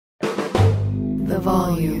the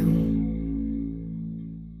volume.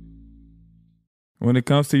 When it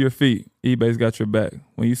comes to your feet, eBay's got your back.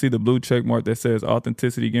 When you see the blue check mark that says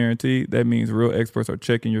authenticity guaranteed, that means real experts are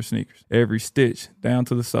checking your sneakers. Every stitch, down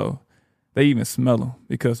to the sole. They even smell them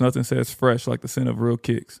because nothing says fresh like the scent of real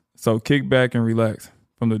kicks. So kick back and relax.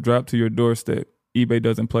 From the drop to your doorstep, eBay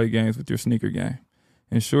doesn't play games with your sneaker game.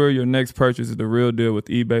 Ensure your next purchase is the real deal with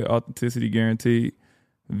eBay Authenticity Guaranteed.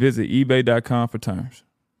 Visit ebay.com for terms.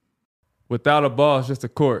 Without a ball, it's just a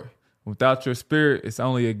court. Without your spirit, it's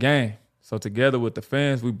only a game. So together with the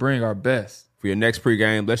fans, we bring our best. For your next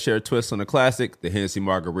pregame, let's share a twist on the classic, the Hennessy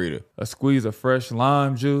Margarita. A squeeze of fresh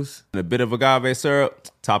lime juice. And a bit of agave syrup.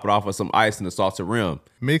 Top it off with some ice and a salted rim.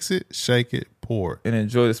 Mix it, shake it, pour it. And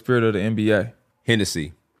enjoy the spirit of the NBA.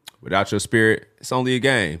 Hennessy. Without your spirit, it's only a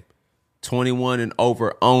game. 21 and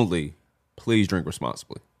over only. Please drink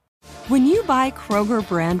responsibly. When you buy Kroger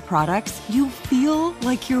brand products, you feel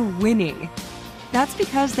like you're winning. That's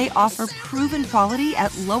because they offer proven quality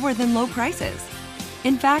at lower than low prices.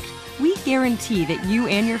 In fact, we guarantee that you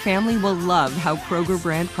and your family will love how Kroger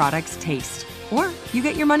brand products taste, or you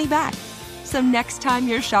get your money back. So next time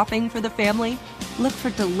you're shopping for the family, look for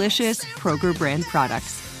delicious Kroger brand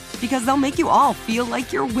products, because they'll make you all feel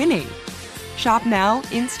like you're winning. Shop now,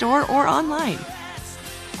 in-store, or online.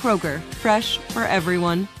 Kroger, fresh for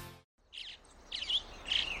everyone.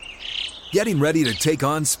 Getting ready to take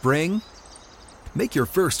on spring? Make your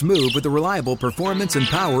first move with the reliable performance and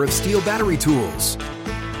power of Steel battery tools.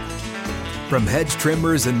 From hedge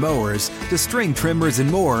trimmers and mowers to string trimmers and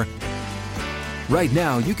more, right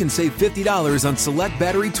now you can save $50 on select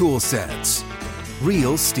battery tool sets.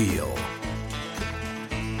 Real Steel.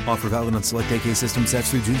 Offer valid on select AK system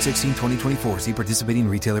sets through June 16, 2024. See participating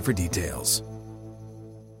retailer for details.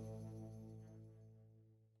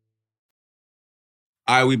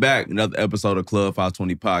 All right, we back. Another episode of Club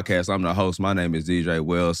 520 Podcast. I'm the host. My name is DJ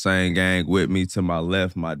Wells. Same gang with me to my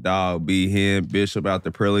left, my dog, B-Hen, Bishop out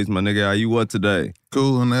the Prairies. My nigga, how you what today?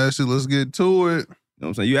 Cool and Ashley, let's get to it. You know what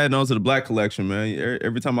I'm saying? You adding on to the black collection, man.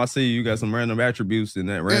 Every time I see you, you got some random attributes in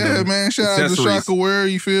that random Yeah, man. Shout out to accessories. Shaka Ware,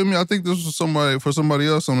 you feel me? I think this was somebody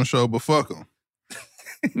else on the show, but fuck him.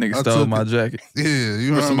 Nigga stole my jacket. Yeah,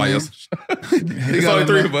 you know For what somebody I mean? else. It's only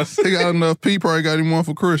three of us. He got enough. P probably got him one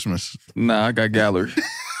for Christmas. Nah, I got gallery.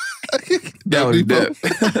 Gallery depth.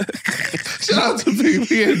 Shout out to P.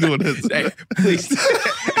 He ain't doing that today. Please.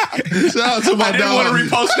 Shout out to my I didn't dog. want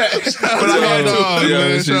to repost that, but I to had my to. dog, Yeah,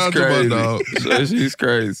 man. she's Shout out to my crazy. dog. She's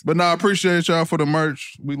crazy. But I appreciate y'all for the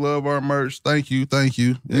merch. We love our merch. Thank you.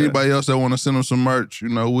 Yeah. Anybody else that want to send them some merch,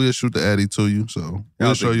 we'll shoot the Addy to you. So we'll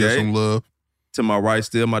Out show the you gate. some love. To my right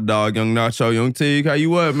still, my dog, Young Nacho, Young Teague. How you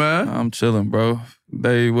what, man? I'm chilling, bro.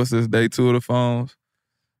 What's this, day 2 of the phones?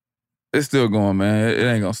 It's still going, man. It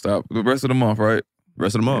ain't gonna stop. The rest of the month, right?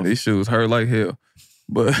 Rest of the month. These shoes hurt like hell.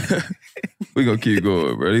 But we gonna keep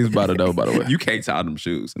going, bro. These by the door, by the way. You can't tie them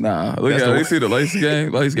shoes. Nah, look That's at the you see the lace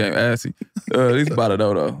game? Lace game assy. These by the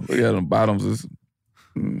door, though. Look at them bottoms. Is,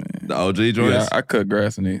 man. The OG joints. Yeah, I cut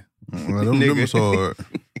grass in these. Well, them was hard.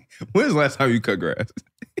 When's the last time you cut grass?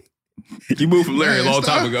 You moved from Larry a long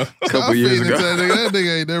time ago. A couple years ago. That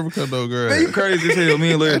nigga ain't never cut no grass. Man, you crazy as hell.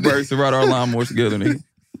 Me and Larry Burks to ride our lawnmowers together, nigga.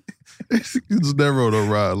 You just never rode a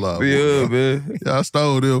ride lot. Yeah, man. Yeah, I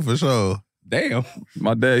stole them for sure. Damn.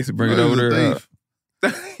 My dad used to bring it over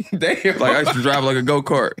there. Damn. Like I used to drive like a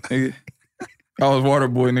go-kart. Nigga. I was water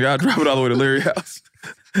boy, nigga. I drive it all the way to Larry's house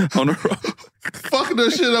on the road. Fucking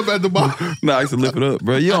that shit up at the bottom. Nah, I used to lift it up,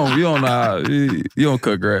 bro. You don't know how, you don't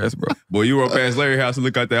cut grass, bro. Boy, you rode past Larry's house and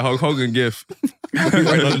look at that Hulk Hogan gift.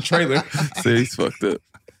 right on the trailer. See, he's fucked up.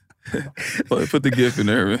 Put the gift in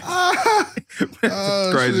there, man.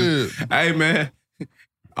 Oh, Crazy. shit. Hey, man.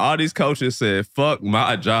 All these coaches said, fuck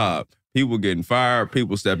my job. People getting fired,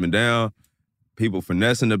 people stepping down, people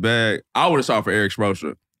finessing the bag. I would have shot for Eric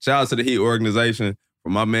Spoelstra. Shout out to the Heat organization for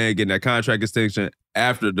my man getting that contract extension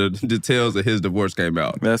after the details of his divorce came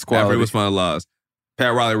out. That's After quality. it was finalized.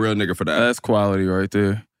 Pat Riley, real nigga for that. That's quality right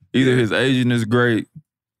there. Either his agent is great,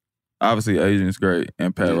 obviously agent is great,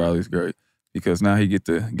 and Pat Riley's great because now he get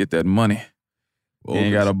to get that money. He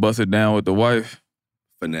ain't got to bust it down with the wife.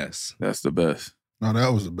 Finesse. That's the best. No, that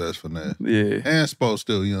was the best for that. Yeah. And Spo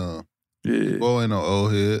still young. Yeah. Boy ain't no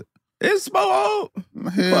old head. Is Spo old?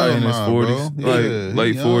 Hell Probably in his nah, 40s, bro. like Yeah,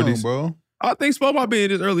 late young, 40s. bro. I think Spo might be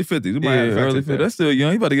in his early 50s. We might Yeah, have to fact early check fit. that. That's still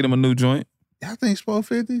young. He about to get him a new joint. I think Spo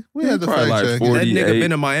 50. We He had to probably fact like check 40. it. That nigga 48.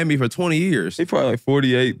 been in Miami for 20 years. He probably like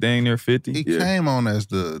 48, dang near 50. He Yeah. came on as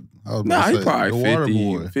the, I was about Nah, to he say, probably the water 50,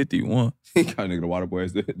 boy. 51. He kind of nigga the water boy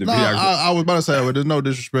is the No, videographer. I was about to say, but there's no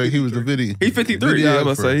disrespect. He was the video. He 53. Yeah, I was videographer.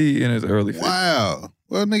 about to say he in his early 50s. Wow.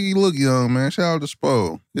 Well, nigga, you look young, man. Shout out to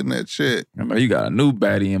Spo. Getting that check. Remember, you got a new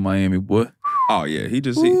baddie in Miami, boy. Oh, yeah. He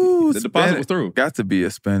just, Ooh, the deposit Spanish. was through. Got to be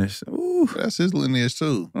a Spanish. Ooh. That's his lineage,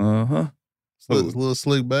 too. Uh-huh. Little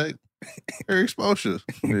slick back. Eric Exposure.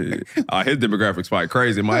 Yeah. His demographics probably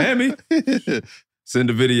crazy. Miami, send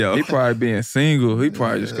a video. He probably being single. He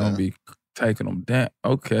probably just going to Yeah. be taking them down.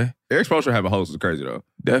 Okay. Eric Spoelstra have a host is crazy, though.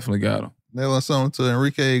 Definitely got him. Nailing something to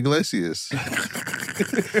Enrique Iglesias.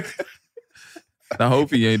 I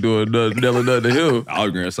hope he ain't doing nothing to him. I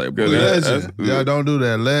was going to say, boy. Good. Legend. that's- Y'all don't do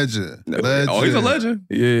that. Legend. Legend. Oh, he's a legend.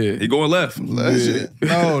 Yeah. He going left. Legend.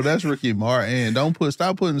 No, that's Ricky Martin.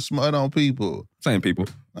 Stop putting smut on people. Same people.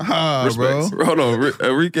 Ah, bro. Respects. Hold on.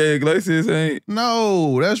 Enrique Iglesias ain't.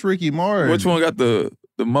 No, that's Ricky Martin. Which one got the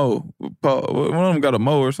mo? Paul, one of them got a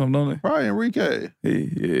mo or something, don't Probably Enrique. they?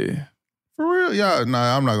 Yeah. For real? Y'all,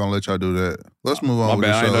 nah, I'm not gonna let y'all do that. Let's move on My with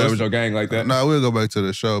bad. I the didn't know show. it was your gang like that. Nah, we'll go back to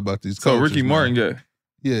the show about these So coaches, Ricky man. Martin got.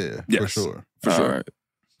 Yeah, for Yes. sure. For sure. All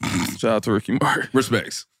right. Shout out to Ricky Martin.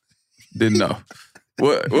 Respects. Didn't know.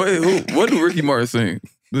 What do Ricky Martin sing?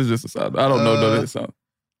 This is just a side. I don't know this song.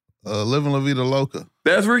 Living La Vida Loca.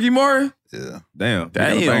 That's Ricky Martin? Yeah. Damn.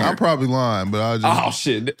 Damn. You got a banger. I'm probably lying, but I just Oh,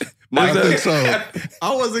 shit. I think so.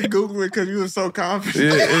 I wasn't Googling because you were so confident.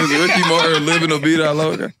 Yeah, it's Ricky Martin living a vida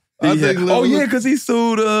loca. I think Oh yeah, because he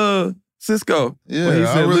sued Cisco. Yeah, When he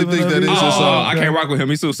I said really living think a that is vida his Oh, song. I can't rock with him.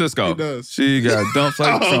 He sued Cisco. He does. She got dumped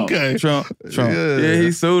like Trump. Okay. Trump. Yeah. Yeah,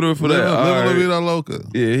 he sued her for that. Living All La right. Vida Loca.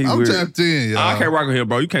 Yeah, he I'm weird. tapped in, y'all. I can't rock with him,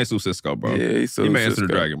 bro. You can't sue Cisco, bro. Yeah, he sued He may answer the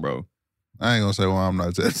Cisco. dragon, bro. I ain't gonna say why I'm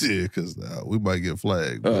not tapped in because we might get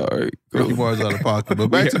flagged. All But right. Ricky Cool. Martin's out of pocket. But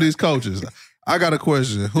back to these coaches. I got a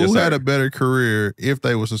question. Who Yes, sir. had a better career if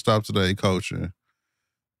they was to stop today coaching?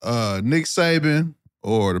 Nick Saban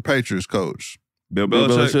or the Patriots coach? Bill Bill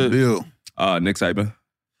Belichick. Belichick. Bill. Nick Saban.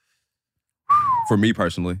 For me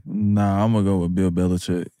personally. Nah, I'm gonna go with Bill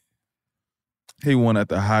Belichick. He won at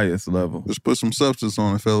the highest level. Let's put some substance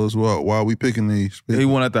on it, fellas. While we picking these. He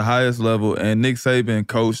won at the highest level, and Nick Saban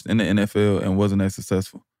coached in the NFL and wasn't as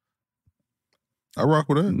successful. I rock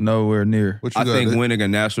with that. Nowhere near. What you I got? think Dick? winning a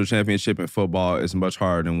national championship in football is much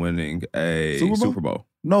harder than winning a Super Bowl? Super Bowl.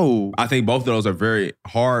 No. I think both of those are very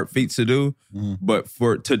hard feats to do, Mhm.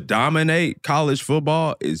 but to dominate college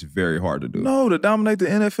football is very hard to do. No, to dominate the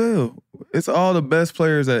NFL. It's all the best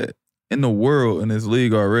players in the world in this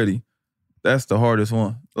league already. That's the hardest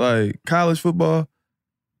one. Like college football,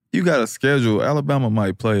 you got a schedule. Alabama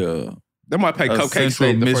might play They might play a Cupcake Central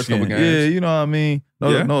State the first couple Michigan. games. Yeah, you know what I mean? No,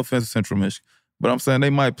 Yeah. no offense to Central Michigan. But I'm saying they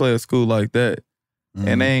might play a school like that. Mhm.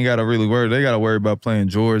 And they ain't got to really worry. They got to worry about playing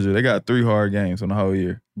Georgia. They got 3 hard games on the whole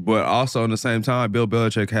year. But also, in the same time, Bill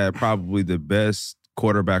Belichick had probably the best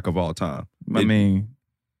quarterback of all time. I mean,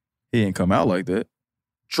 he ain't come out like that.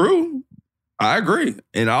 True. I agree.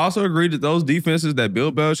 And I also agree that those defenses that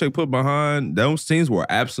Bill Belichick put behind those teams were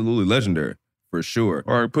absolutely legendary, for sure.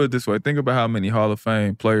 Or put it this way, think about how many Hall of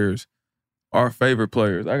Fame players, our favorite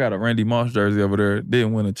players. I got a Randy Moss jersey over there,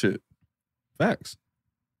 didn't win a chip. Facts.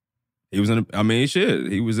 He was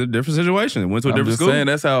he was in a different situation. Went to a I'm different just school. saying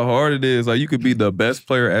that's how hard it is. Like you could be the best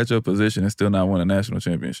player at your position and still not win a national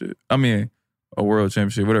championship. I mean, a world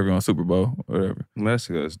championship, whatever, on a Super Bowl, whatever. That's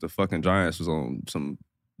because the fucking Giants was on some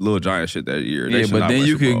little Giant shit that year. They Yeah, should but not then win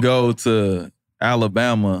you Super could Bowl. go to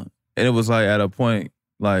Alabama, and it was like at a point,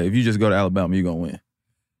 like if you just go to Alabama, you're gonna win.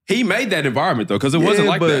 He made that environment though, because it wasn't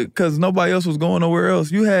like that. Because nobody else was going nowhere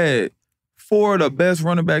else. You had 4 of the best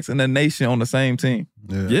running backs in the nation on the same team.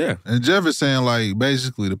 Yeah. And Jeff is saying, like,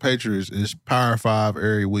 basically the Patriots is Power 5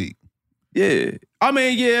 every week. Yeah. I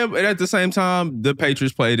mean, yeah, but at the same time, the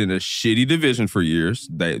Patriots played in a shitty division for years.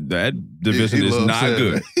 That division He is loves not that.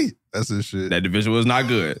 good. That's his shit. That division was not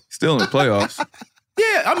good. Still in the playoffs.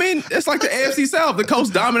 Yeah, I mean, it's like the AFC South. The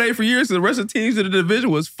coast dominated for years, and the rest of the teams in the division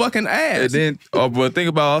was fucking ass. And then, but think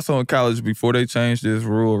about also in college, before they changed this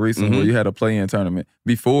rule recently, where you had a play-in tournament.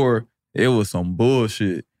 Before, it was some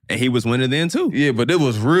bullshit. And he was winning then too. Yeah, but it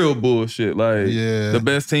was real bullshit. Like, Yeah. the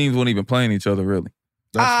best teams weren't even playing each other, really.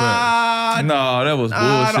 That's fact. No, that was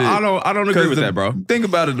bullshit. I don't agree 'Cause with that, bro. Think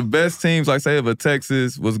about it. The best teams, like say if a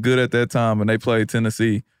Texas was good at that time and they played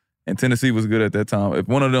Tennessee, and Tennessee was good at that time, if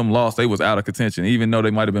one of them lost, they was out of contention, even though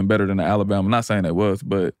they might have been better than the Alabama. I'm not saying that was,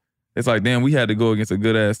 but it's like, damn, we had to go against a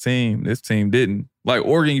good-ass team. This team didn't. Like,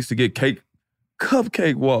 Oregon used to get cake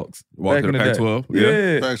cupcake walks. Walked back in to the the day. Pac-12.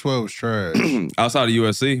 Yeah. Pac-12 was trash. Outside of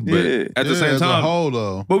USC. But Yeah. at the same as time. a whole,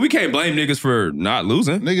 though. But we can't blame niggas for not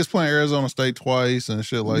losing. Niggas playing Arizona State twice and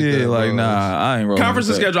shit like Yeah, that. like, bro. nah, I ain't rolling Conference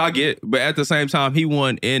with that. schedule, I get. But at the same time, he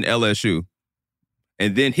won in LSU.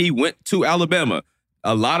 And then he went to Alabama.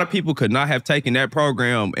 A lot of people could not have taken that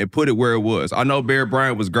program and put it where it was. I know Bear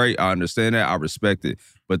Bryant was great. I understand that. I respect it.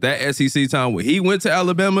 But that SEC time, when he went to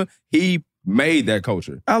Alabama, he made that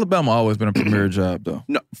culture. Alabama always been a premier job, though.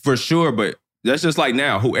 No, for sure. But that's just like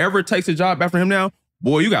now. Whoever takes a job after him now,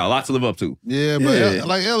 boy, you got a lot to live up to. Yeah, but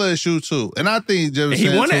like LSU too. And I think And he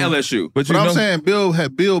won at LSU. But I'm saying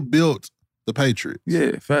Bill built the Patriots.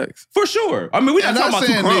 Yeah, facts. For sure. I mean, we're not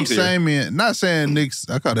talking about two crumbs here. Sabian, not saying Nick,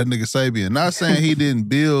 I call that nigga Sabian. Not saying he didn't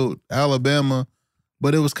build Alabama,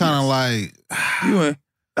 but it was kind of like you ain't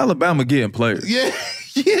Alabama getting players.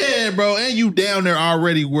 Yeah, bro. And you down there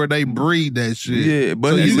already where they breed that shit. Yeah, but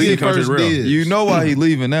so he's you leaving get first dibs. You know why he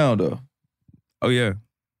leaving now, though. Oh, yeah.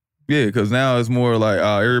 Yeah, because now it's more like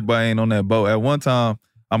everybody ain't on that boat. At one time,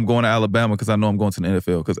 I'm going to Alabama because I know I'm going to the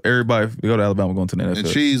NFL. Because everybody, if you go to Alabama, going to the NFL. And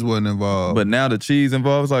Cheese wasn't involved. But now the Cheese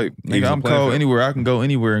involved. It's like, nigga, I'm cold anywhere. I can go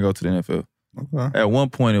anywhere and go to the NFL. Okay. At one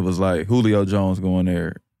point, it was like Julio Jones going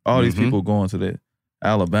there. All these people going to the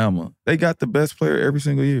Alabama. They got the best player every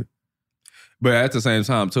single year. But at the same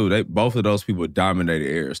time, too, both of those people dominated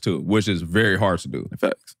areas, too, which is very hard to do.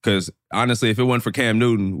 Facts. Because, honestly, if it wasn't for Cam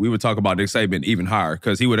Newton, we would talk about Nick Saban even higher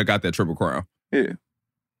because he would have got that Triple Crown. Yeah.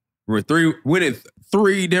 Winning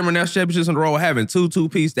 3 different national championships in a row, having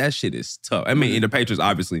 2-2-piece, that shit is tough. I mean, in the Patriots,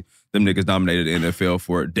 obviously, them niggas dominated the NFL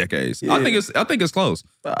for decades. Yeah. I think it's close.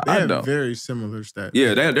 They have very similar stats.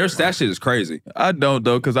 Yeah, their stat shit is crazy. I don't,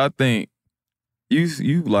 though, because I think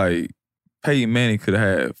you like, Peyton Manning could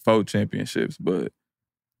have had 4 championships, but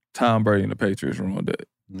Tom Brady and the Patriots ruined that.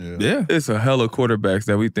 Yeah. It's a hella quarterbacks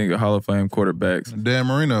that we think are Hall of Fame quarterbacks. Dan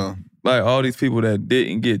Marino. Like all these people that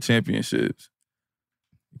didn't get championships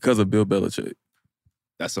because of Bill Belichick.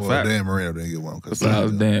 That's a fact. Dan Marino didn't get one.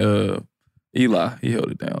 Besides Eli, he held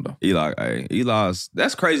it down, though. Eli's,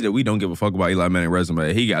 that's crazy that we don't give a fuck about Eli Manning's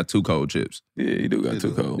resume. He got 2 cold chips. Yeah, he do got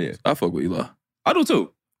 2 cold. Yeah. I fuck with Eli. I do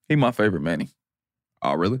too. He my favorite Manning.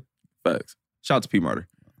 Oh, really? Facts. Shout out to P. Murder.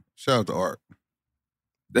 Shout out to Art.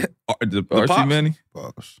 the R.C. Pops? Manning?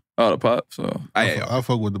 Pops. Oh, the Pops. So. I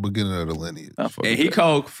fuck with the beginning of the lineage. And he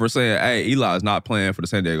cold for saying, hey, Eli's not playing for the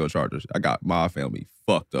San Diego Chargers. I got my family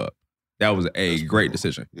fucked up. That was a great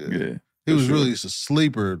decision. Yeah. He was really a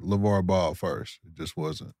sleeper LeVar Ball first. It just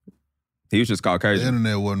wasn't. He was just The Caucasian.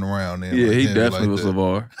 internet wasn't around then. Yeah, like he that, definitely like was that.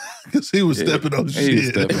 LeVar. Because he was stepping on shit. He was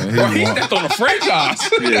stepping. Bro, he stepped on a franchise.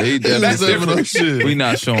 Yeah, he definitely That's stepping on shit. We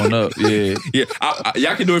not showing up. Yeah. Yeah,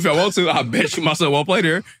 y'all can do it if y'all want to. I bet you my son won't play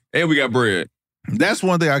there. And we got bread. That's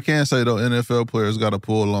one thing I can say, though, NFL players got to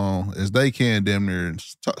pull on, is they can damn near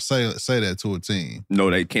say that to a team. No,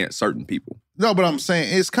 they can't. Certain people. No, but I'm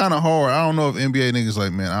saying it's kind of hard. I don't know if NBA niggas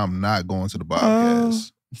like, man, I'm not going to the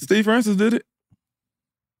Bobcats. Steve Francis did it.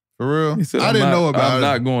 For real? He said, I didn't know about it. I'm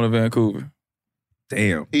not going to Vancouver.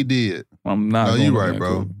 Damn. He did. I'm not No, going you to right,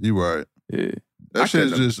 Vancouver. bro. You right. Yeah. That shit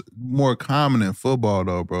is just more common in football,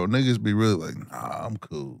 though, bro. Niggas be really like, nah, I'm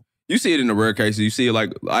cool. You see it in the rare cases. You see it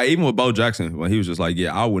like even with Bo Jackson when he was just like,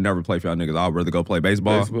 yeah, I would never play for y'all niggas. I'd rather go play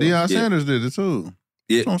baseball. Deion Sanders did it too.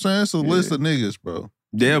 Yeah. That's what I'm saying. It's a list of niggas, bro.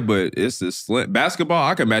 Yeah, but it's this basketball.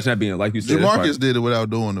 I can imagine that being like you said. Jamarcus did it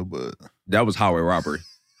without doing it, but that was highway robbery.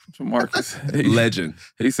 Jamarcus, legend.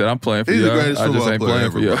 He said, "I'm playing for He's the y'all. greatest I just football ain't player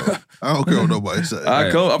playing ever, for bro. y'all. I don't care what nobody say.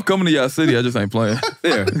 I'm coming to y'all city. I just ain't playing."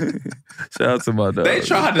 Yeah. Shout out to my dog. They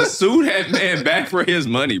tried to sue that man back for his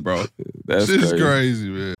money, bro. That's Shit's crazy,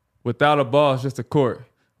 man. Without a ball, it's just a court.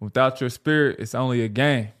 Without your spirit, it's only a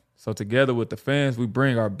game. So together with the fans, we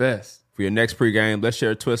bring our best. For your next pregame, let's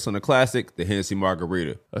share a twist on the classic, the Hennessy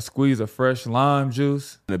Margarita. A squeeze of fresh lime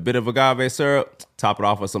juice. And a bit of agave syrup. Top it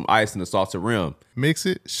off with some ice and a salted rim. Mix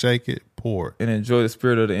it, shake it, pour it. And enjoy the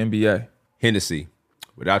spirit of the NBA. Hennessy.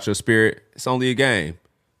 Without your spirit, it's only a game.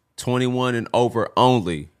 21 and over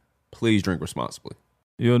only. Please drink responsibly.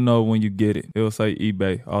 You'll know when you get it. It'll say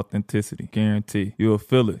eBay, authenticity, guarantee. You'll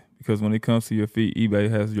feel it because when it comes to your feet,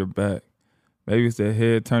 eBay has your back. Maybe it's that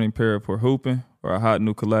head-turning pair for hooping or a hot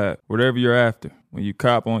new collab. Whatever you're after, when you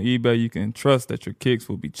cop on eBay, you can trust that your kicks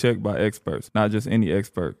will be checked by experts, not just any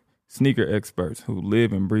expert. Sneaker experts who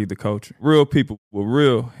live and breathe the culture. Real people with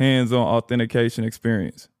real hands-on authentication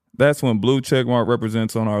experience. That's when blue checkmark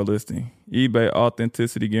represents on our listing. eBay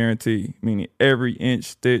authenticity guarantee, meaning every inch,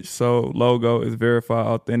 stitch, sole, logo is verified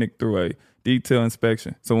authentic through a detailed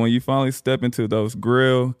inspection. So when you finally step into those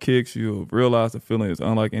grill kicks, you'll realize the feeling is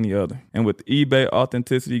unlike any other. And with eBay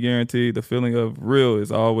Authenticity Guarantee, the feeling of real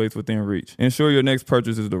is always within reach. Ensure your next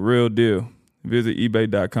purchase is the real deal. Visit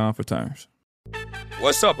ebay.com for terms.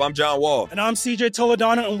 What's up? I'm John Wall. And I'm CJ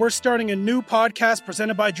Toledano, and we're starting a new podcast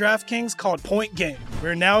presented by DraftKings called Point Game.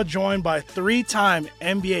 We're now joined by 3-time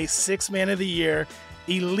NBA Sixth Man of the Year,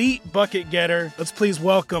 elite bucket getter. Let's please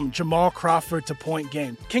welcome Jamal Crawford to Point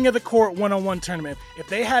Game. King of the Court one-on-one tournament. If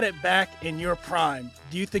they had it back in your prime,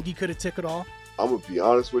 do you think you could have took it all? I'm going to be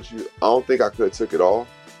honest with you. I don't think I could have took it all,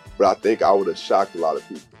 but I think I would have shocked a lot of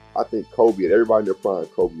people. I think Kobe and everybody in their prime,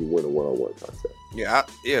 Kobe would win a one-on-one contest. Yeah,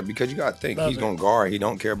 because you got to think, he's going to guard. He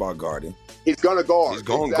don't care about guarding. He's going to guard. He's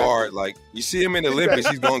going to guard. Like, you see him in the Olympics,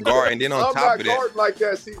 he's going to guard. And then on top of that. I'm not guarding like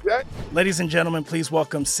that, CJ. Ladies and gentlemen, please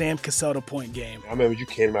welcome Sam Cassell to Point Game. I remember you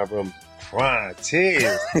came in my room crying,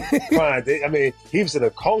 tears. Crying. I mean, he was in a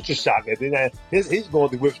culture shock. And then he's going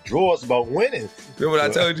through withdrawals about winning. Remember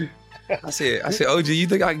what I told you? I said, OG, you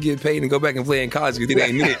think I can get paid and go back and play in college because it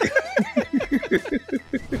ain't it?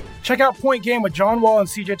 Check out Point Game with John Wall and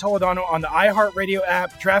CJ Toledano on the iHeartRadio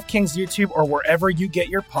app, DraftKings YouTube, or wherever you get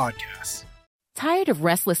your podcasts. Tired of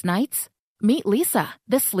restless nights? Meet Lisa,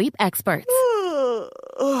 the sleep experts.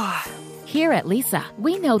 Here at Lisa,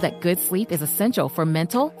 we know that good sleep is essential for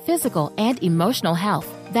mental, physical, and emotional health.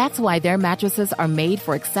 That's why their mattresses are made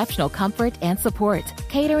for exceptional comfort and support,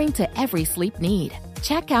 catering to every sleep need.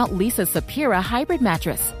 Check out Lisa's Sapira Hybrid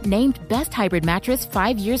Mattress, named Best Hybrid Mattress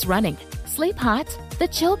 5 years running. Sleep hot? The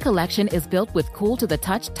Chill Collection is built with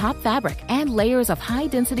cool-to-the-touch top fabric and layers of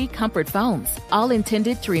high-density comfort foams, all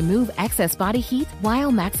intended to remove excess body heat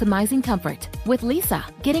while maximizing comfort. With Lisa,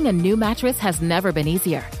 getting a new mattress has never been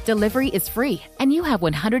easier. Delivery is free, and you have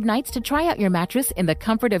 100 nights to try out your mattress in the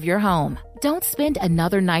comfort of your home. Don't spend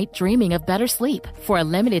another night dreaming of better sleep. For a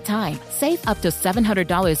limited time, save up to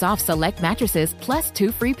 $700 off select mattresses plus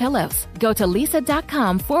 2 free pillows. Go to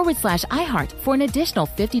lisa.com/iHeart for an additional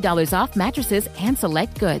 $50 off mattresses and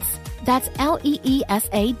select goods. That's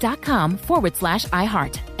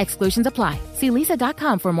LEESA.com/iHeart. Exclusions apply. See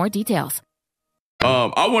lisa.com for more details.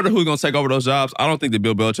 I wonder who's going to take over those jobs. I don't think that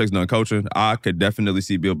Bill Belichick's done coaching. I could definitely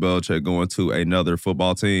see Bill Belichick going to another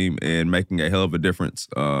football team and making a hell of a difference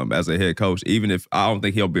as a head coach, even if I don't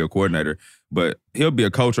think he'll be a coordinator, but he'll be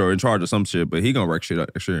a coach or in charge of some shit, but he going to wreck shit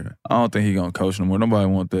up. Sure. I don't think he's going to coach no more. Nobody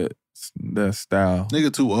want that style.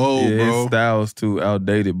 Nigga too old, bro. His style is too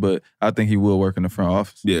outdated, but I think he will work in the front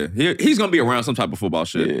office. Yeah, he's going to be around some type of football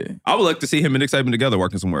shit. Yeah. I would like to see him and Nick Saban together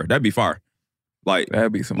working somewhere. That'd be fire. Like,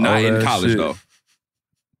 that'd be some not in college, shit. though.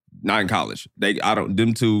 Not in college.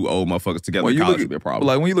 Them two old motherfuckers together in college would be a problem.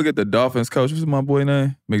 Like when you look at the Dolphins coach, what's my boy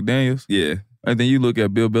name? McDaniels? Yeah. And then you look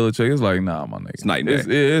at Bill Belichick, it's like, nah, my nigga. It's night and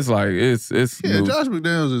day. It's like, it's yeah, new. Josh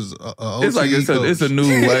McDaniels is it's like, it's a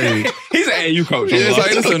new wave. He's an AU coach. Yeah, it's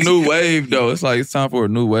like, it's a new wave, though. It's like, it's time for a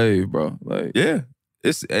new wave, bro. Like, yeah.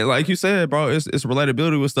 It's like you said, bro, it's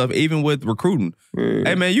relatability with stuff, even with recruiting. Yeah.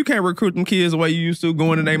 Hey, man, you can't recruit them kids the way you used to,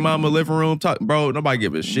 going in their mama living room. Bro, nobody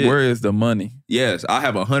give a shit. Where is the money? Yes, I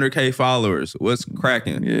have 100K followers. What's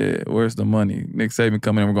cracking? Yeah, where's the money? Nick Saban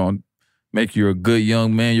coming in, we're going to make you a good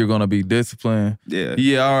young man. You're going to be disciplined. Yeah.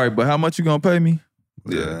 Yeah, all right, but how much you going to pay me?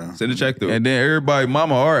 Yeah. Send a check through. And then everybody,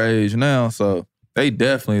 mama our age now, so they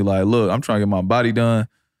definitely like, look, I'm trying to get my body done.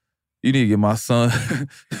 You need to get my son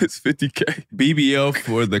his 50K. BBL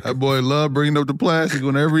for the... That boy love bringing up the plastic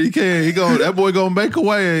whenever he can. That boy gonna make a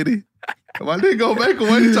way, ain't he? My nigga gonna make a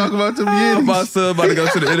way. He talking about them years. My son about to go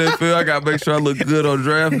to the NFL. I gotta make sure I look good on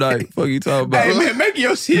draft night. Fuck you talking about? Hey, man, making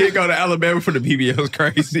your kid go to Alabama for the BBL is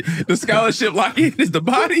crazy. The scholarship lock-in is the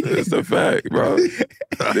body. That's a fact, bro.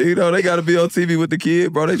 You know, they gotta be on TV with the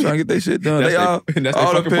kid, bro. They trying to get their shit done. That's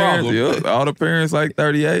all the parents, problem. Yep, all the parents like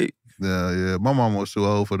 38. Yeah. My mom was too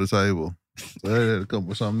old for the table. So they had to come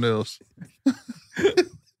with something else.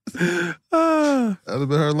 That'd have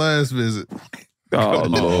been her last visit. Oh,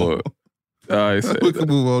 Lord. All right, we can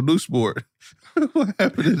move on. New sport. What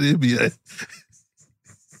happened in the NBA?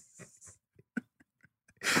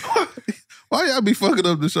 Why y'all be fucking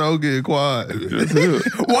up the show getting quiet?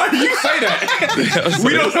 Why do you say that?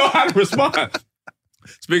 We don't know how to respond.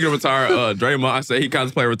 Speaking of retire, Draymond said he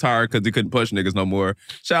contemplated retiring because he couldn't push niggas no more.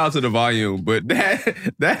 Shout out to the volume, but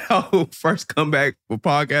that whole first comeback for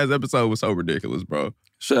podcast episode was so ridiculous, bro.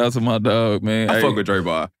 Shout out to my dog, man. I fuck with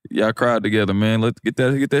Draymond. Y'all cried together, man. Let's get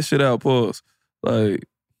that shit out, pause. Like,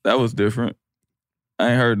 that was different. I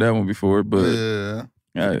ain't heard that one before, but yeah.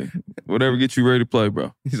 Hey, whatever gets you ready to play,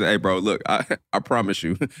 bro. He said, hey, bro, look, I promise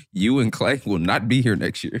you, you and Clay will not be here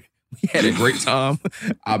next year. We had a great time.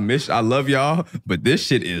 I love y'all, but this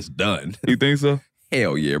shit is done. You think so?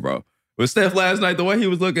 Hell yeah, bro. But Steph last night, the way he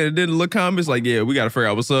was looking, it didn't look calm. It's like, yeah, we got to figure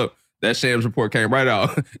out what's up. That Shams report came right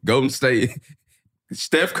out. Golden State,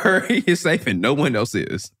 Steph Curry is safe and no one else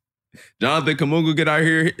is. Jonathan Kuminga get out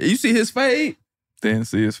here. You see his fade? Didn't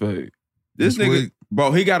see his fade. This nigga,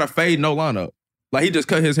 bro, he got a fade, no lineup. Like, he just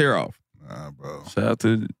cut his hair off. Nah, bro. Shout out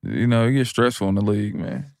to, it gets stressful in the league,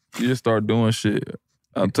 man. You just start doing shit.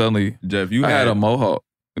 I'm telling you, Jeff, you had a mohawk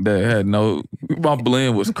that had my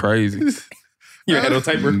blend was crazy. You had no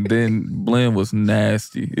taper? Then blend was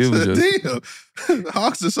nasty. It was just... Damn.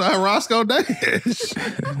 Hawks decide Roscoe Dash. Hey,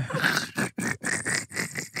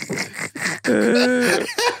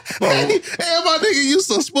 my nigga used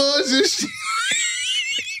to sponge this shit.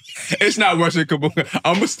 It's not Russian Kaboom.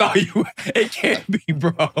 I'm going to stop you. It can't be,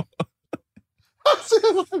 bro. I said,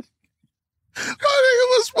 my nigga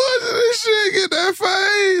was sponging this shit, get that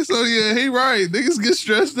face. So yeah, he right. Niggas get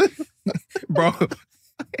stressed out. Bro.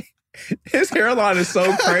 His hairline is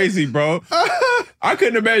so crazy, bro. I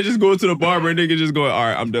couldn't imagine just going to the barber and nigga just going, all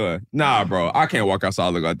right, I'm done. Nah, bro, I can't walk outside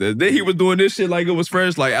looking like this. Then he was doing this shit like it was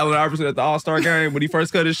fresh, like Allen Iverson at the All-Star game when he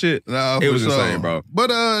first cut his shit. Nah, it was sure. insane, bro. But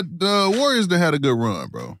the Warriors, they had a good run,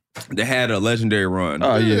 bro. They had a legendary run.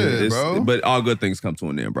 Oh, yeah, bro. But all good things come to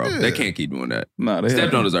an end, bro. Yeah. They can't keep doing that. Nah,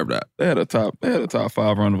 Steph don't deserve that. They had a top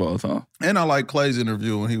 5 run of all time. And I like Clay's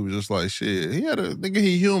interview when he was just like, shit,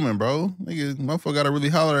 he human, bro. Nigga, motherfucker gotta really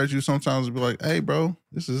holler at you sometimes and be like, hey, bro,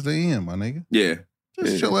 this is the end, my nigga. Yeah.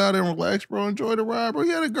 Just chill out and relax, bro. Enjoy the ride, bro. He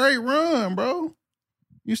had a great run, bro.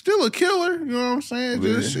 You still a killer, you know what I'm saying?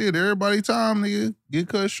 Just shit, everybody time, nigga, get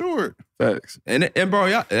cut short. Facts. And bro,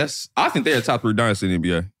 I think they're a top 3 dynasty in the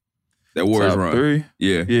NBA. That Warriors top run. 3?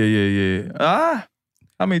 Yeah. Yeah.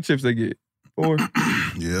 How many chips they get? 4?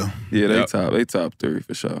 Yeah. Yeah, they top 3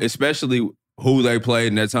 for sure. Especially who they played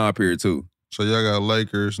in that time period too. So y'all got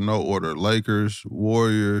Lakers, no order. Lakers,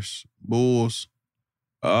 Warriors, Bulls.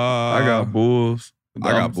 I got Bulls.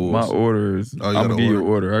 I got Bulls. My order is, I'm going to give you an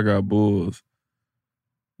order. I got Bulls.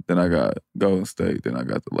 Then I got Golden State. Then I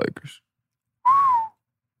got the Lakers.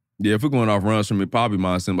 Yeah, if we're going off runs for me, probably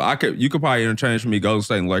mine simple. You could probably interchange for me Golden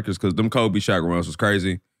State and Lakers because them Kobe Shaq runs was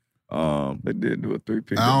crazy. They did do a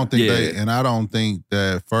 3-peat. I don't think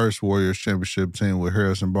that first Warriors championship team with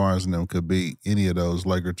Harrison Barnes and them could beat any of those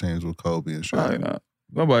Laker teams with Kobe and Shaq. Probably not.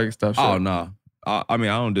 Nobody can stop Shaq. Oh, nah. I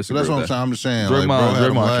mean, I don't disagree. That's with what I'm saying. Draymond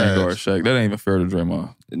can't guard Shaq. That ain't even fair to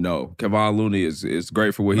Draymond. No, Kevon Looney is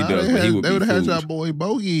great for what he does, but he would be would have had fooled. y'all boy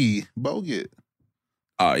Bogut.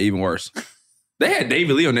 Even worse. They had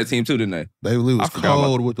David Lee on that team too, didn't they? David Lee was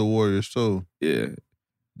cold with the Warriors too. Yeah.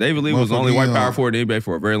 David Lee was the only white power forward in the NBA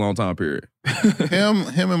for a very long time period. him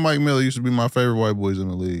and Mike Miller used to be my favorite white boys in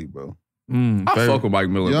the league, bro. I fuck with Mike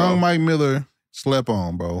Miller, Young bro. Mike Miller slept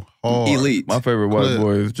on, bro. Hard. Elite. My favorite white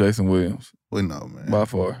boy is Jason Williams. We know, man. By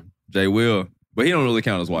far. Jay Will. But he don't really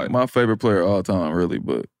count as white. My favorite player of all time, really,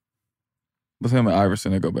 but him and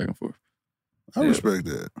Iverson, they go back and forth. I respect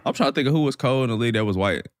that. I'm trying to think of who was cold in the league that was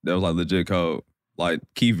white. That was like legit cold. Like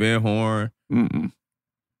Keith Van Horn.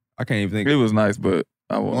 I can't even think. It was nice, but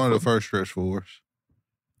I won't. One of the first stretch fours.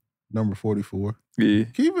 Number 44. Yeah.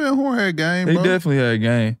 Keith Van Horn had game, He bro. definitely had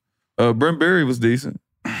game. Brent Berry was decent.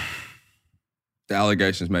 The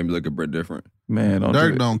allegations made me look at Brett different. Man,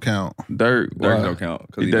 Dirk don't count. Dirk don't count.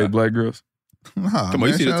 He dated black girls. Nah, Come on,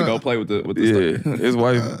 you see this to go play with the Yeah, his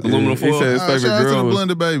wife. Aluminum He foil. said his favorite shout out to girl the was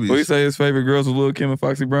Blended Babies. Well, he said his favorite girls was Lil' Kim and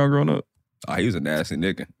Foxy Brown growing up. Oh, he was a nasty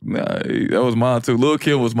nigga. Nah, that was mine too. Lil'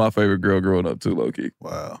 Kim was my favorite girl growing up too, low key.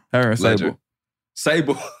 Wow. Her and Legend.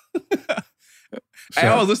 Sable. Hey,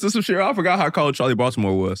 I was listening to some shit. I forgot how cold Charlie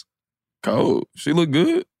Baltimore was. Cold. She looked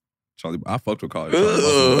good. I fucked with Charlie.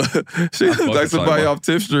 She looked like somebody off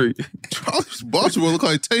 10th Street. Charlie Baltimore look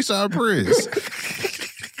like Tayshaun Prince.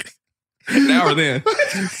 Now or then.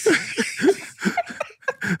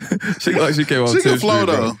 She looked like she came on 10th She Street. can flow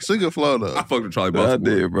bro. though. She can flow though. I fucked with Charlie Baltimore. I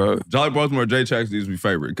did, bro. Charlie Baltimore, Jay Jackson used to be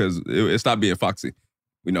favorite because it stopped being Foxy.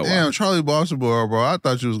 We know Damn, why. Charlie Baltimore, bro. I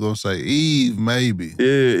thought you was gonna say Eve, maybe. Yeah,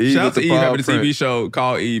 Eve. Shout out to with Eve the having a paw TV print. show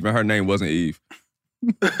called Eve, and her name wasn't Eve.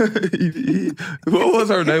 What was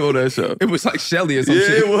her name on that show? It was like Shelly or some Yeah,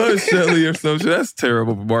 shit. it was Shelly or some shit. That's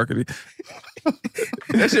terrible for marketing.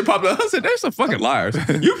 That shit popped up. I said, they're some fucking liars.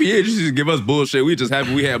 UPN just used to give us bullshit. We just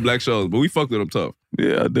happy we had black shows, but we fucked with them tough.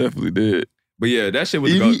 Yeah, I definitely did. But yeah, that shit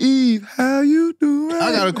was Eve, how you doing?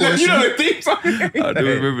 I got a question. You know the theme song? I do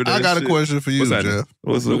remember that. I got shit. a question for you, What's that? Jeff.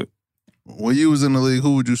 What's up? When you was in the league,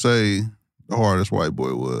 who would you say the hardest white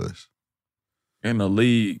boy was? In the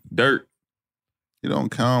league, Dirk. You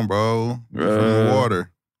don't count, bro. You're from the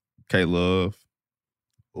water. K-Love.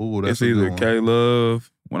 Ooh, that's It's a either good one.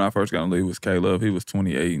 K-Love. When I first got in the league, it was K-Love. He was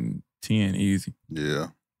 28 and 10 easy. Yeah.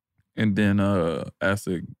 And then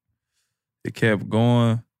after It kept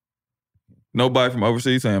going. Nobody from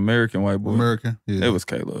overseas saying American white boy. American, yeah. It was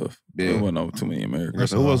K-Love. Yeah. It wasn't over too many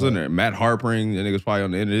Americans. Who was in there? Matt Harpring. That nigga's probably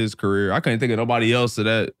on the end of his career. I can't think of nobody else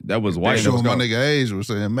that was white. Showing my nigga age was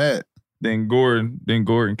saying Matt. Then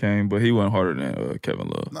Gordon came, but he wasn't harder than Kevin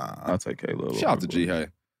Love. Nah. I'll take K-Love. Shout out to G-Hay.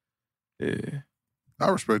 Yeah. I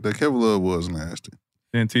respect that. Kevin Love was nasty.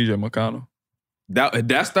 Then TJ McConnell.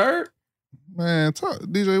 That's third? Man,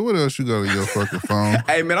 DJ, what else you got on your fucking phone?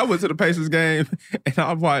 Hey, man, I went to the Pacers game and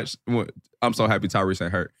I watched. I'm so happy Tyrese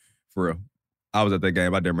ain't hurt. For real. I was at that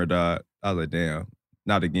game. I damn near died. I was like, damn,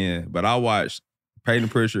 not again. But I watched Peyton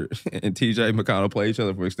Pritchard and TJ McConnell play each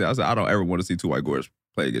other for extent. I said, I don't ever want to see two white guards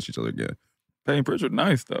play against each other again. Peyton Pritchard,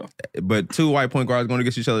 nice, though. But two white point guards going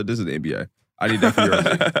against each other, this is the NBA. I need that for your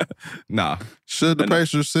team. Nah. Should the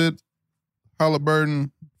Pacers sit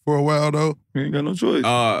Halliburton for a while, though? You ain't got no choice.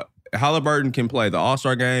 Halliburton can play the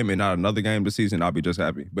All-Star game and not another game this season. I'll be just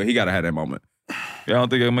happy. But he got to have that moment. Y'all don't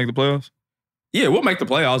think they'll make the playoffs? Yeah, we'll make the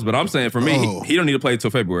playoffs, but I'm saying for me, he don't need to play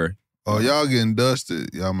until February. Oh, y'all getting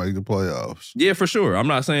dusted. Y'all make the playoffs. Yeah, for sure. I'm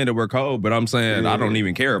not saying that we're cold, but I'm saying I don't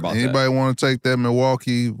even care about Anybody want to take that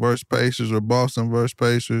Milwaukee versus Pacers or Boston versus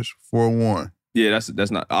Pacers 4-1? Yeah,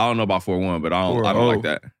 that's not. I don't know about 4-1, but I don't like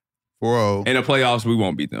that. 4-0. In the playoffs, we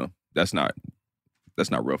won't beat them. That's not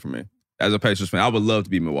real for me. As a Pacers fan, I would love to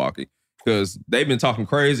beat Milwaukee because they've been talking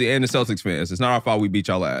crazy, and the Celtics fans. It's not our fault we beat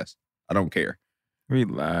y'all ass. I don't care.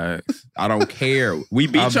 Relax. I don't care. We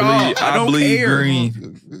beat y'all. I don't bleed care.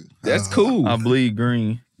 Green. That's cool. I bleed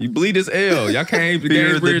green. You bleed as L. Y'all came to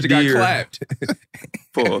Games Bridge and got clapped.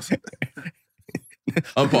 Pause.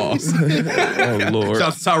 Unpause. Oh, Lord. Shout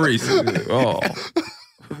out to Tyrese.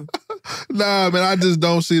 Nah, man, I just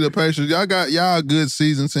don't see the Pacers. Y'all a good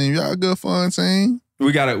season team. Y'all a good fun team.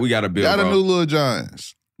 We gotta build. Got a new little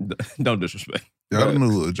Giants. Don't disrespect. Y'all a new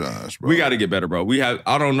little Giants, bro. We got to get better, bro.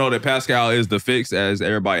 I don't know that Pascal is the fix as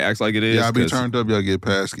everybody acts like it is. Y'all be turned up, y'all get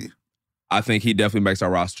Paskey. I think he definitely makes our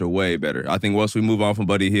roster way better. I think once we move on from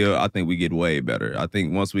Buddy Hield, I think we get way better. I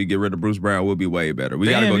think once we get rid of Bruce Brown, we'll be way better.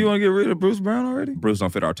 You want to get rid of Bruce Brown already? Bruce don't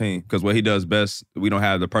fit our team because what he does best, we don't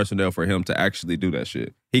have the personnel for him to actually do that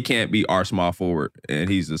shit. He can't be our small forward, and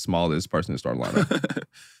he's the smallest person to start lineup.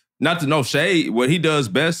 Not to no shade. What he does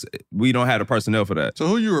best, we don't have the personnel for that. So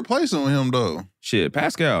who you replacing with him, though? Shit,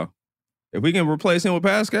 Pascal. If we can replace him with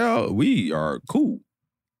Pascal, we are cool.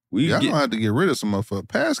 Y'all gonna have to get rid of some motherfucker.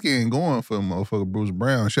 Pascal ain't going for motherfucker Bruce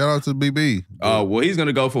Brown. Shout out to BB. Well, he's going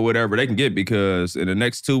to go for whatever they can get because in the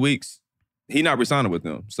next 2 weeks, he not re-signing with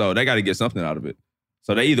them. So they got to get something out of it.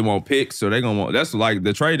 So they either want picks or they going to want... That's like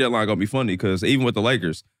the trade deadline going to be funny because even with the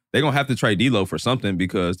Lakers, they're going to have to trade D'Lo for something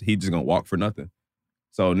because he just going to walk for nothing.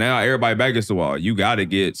 So now everybody back against the wall. You got to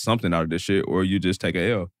get something out of this shit or you just take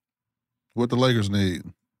a L. What the Lakers need?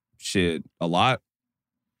 Shit, a lot.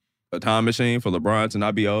 A time machine for LeBron to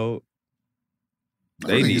not be old.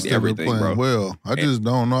 They need everything, bro. Well, I just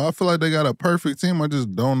don't know. I feel like they got a perfect team. I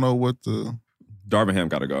just don't know what to... Darvin Ham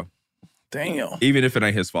got to go. Damn. Even if it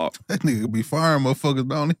ain't his fault. That nigga be firing motherfuckers,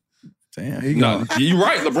 don't he? Damn. No, you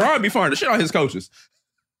right. LeBron be firing the shit out of his coaches.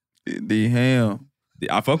 D-Ham.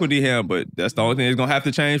 I fuck with D-Ham, but that's the only thing that's going to have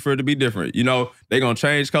to change for it to be different. You know, they going to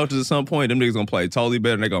change coaches at some point. Them niggas going to play totally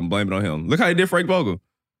better and they going to blame it on him. Look how he did Frank Vogel.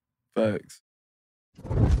 Facts.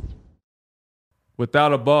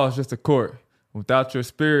 Without a ball, it's just a court. Without your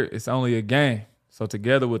spirit, it's only a game. So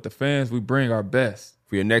together with the fans, we bring our best.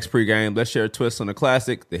 For your next pregame, let's share a twist on the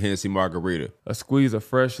classic, the Hennessy Margarita. A squeeze of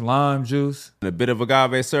fresh lime juice. And a bit of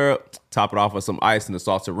agave syrup. Top it off with some ice and a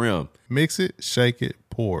salted rim. Mix it, shake it,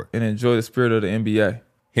 pour it. And enjoy the spirit of the NBA.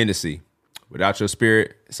 Hennessy. Without your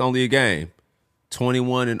spirit, it's only a game.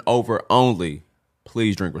 21 and over only.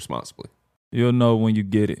 Please drink responsibly. You'll know when you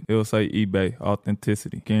get it. It'll say eBay,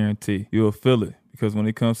 authenticity, guarantee. You'll feel it because when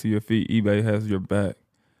it comes to your feet, eBay has your back.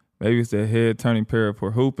 Maybe it's that head-turning pair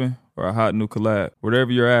for hooping or a hot new collab.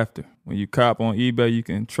 Whatever you're after, when you cop on eBay, you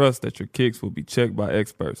can trust that your kicks will be checked by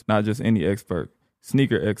experts, not just any expert.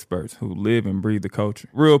 Sneaker experts who live and breathe the culture.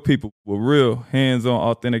 Real people with real hands-on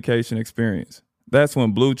authentication experience. That's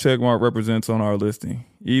when blue checkmark represents on our listing.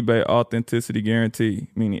 eBay authenticity guarantee,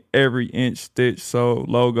 meaning every inch, stitch, sole,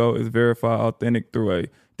 logo is verified authentic through a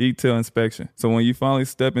detailed inspection. So when you finally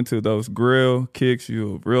step into those grill kicks,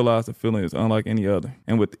 you'll realize the feeling is unlike any other.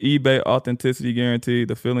 And with eBay authenticity guarantee,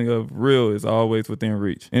 the feeling of real is always within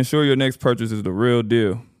reach. Ensure your next purchase is the real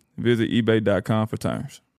deal. Visit ebay.com for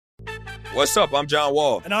terms. What's up? I'm John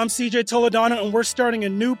Wall. And I'm CJ Toledano, and we're starting a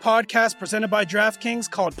new podcast presented by DraftKings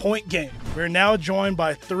called Point Game. We're now joined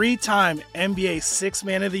by 3-time NBA Sixth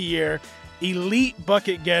Man of the Year, elite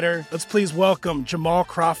bucket getter. Let's please welcome Jamal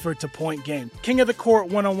Crawford to Point Game. King of the Court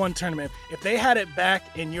one-on-one tournament. If they had it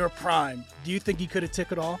back in your prime, do you think you could have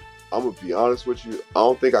took it all? I'm going to be honest with you. I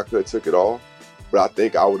don't think I could have took it all, but I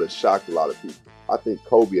think I would have shocked a lot of people. I think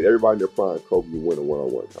Kobe and everybody in their prime, Kobe would win a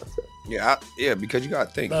one-on-one contest. Yeah, because you got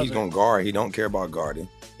to think. He's going to guard. He don't care about guarding.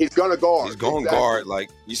 He's going to guard. He's going to guard. Like,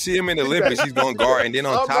 you see him in the Olympics, he's going to guard. And then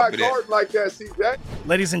on top of that. I'm not guarding like that, CJ.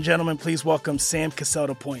 Ladies and gentlemen, please welcome Sam Cassell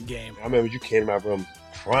to Point Game. I remember you came to my room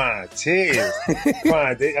crying, tears,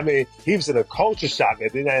 crying. I mean, he was in a culture shock.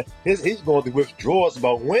 And then he's going through withdrawals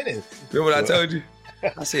about winning. Remember what I told you?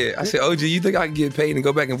 I said, OG, you think I can get paid and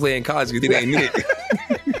go back and play in college? You think I ain't it?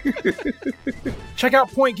 Check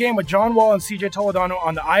out Point Game with John Wall and CJ Toledano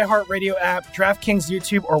on the iHeartRadio app, DraftKings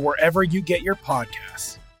YouTube, or wherever you get your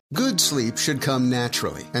podcasts. Good sleep should come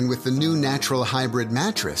naturally, and with the new Natural Hybrid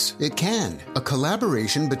mattress, it can. A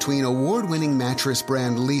collaboration between award-winning mattress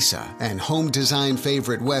brand Leesa and home design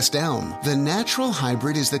favorite West Elm, the Natural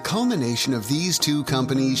Hybrid is the culmination of these two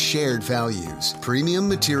companies' shared values: premium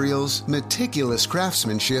materials, meticulous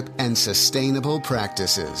craftsmanship, and sustainable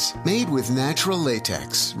practices. Made with natural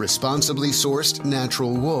latex, responsibly sourced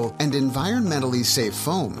natural wool, and environmentally safe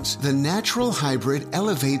foams, the Natural Hybrid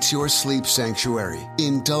elevates your sleep sanctuary,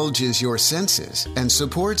 indulges your senses, and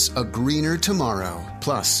supports a greener tomorrow.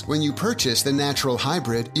 Plus, when you purchase the Natural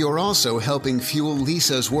Hybrid, you're also helping fuel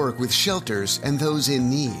Leesa's work with shelters and those in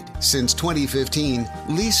need. Since 2015,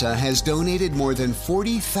 Leesa has donated more than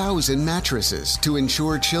 40,000 mattresses to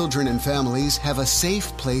ensure children and families have a safe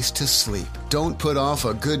place to sleep. Don't put off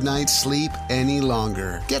a good night's sleep any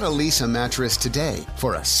longer. Get a Leesa mattress today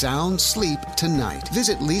for a sound sleep tonight.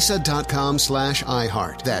 Visit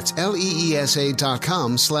leesa.com/iHeart. That's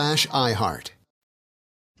LEESA.com/iHeart.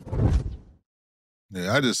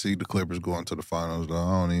 Yeah, I just see the Clippers going to the finals, though.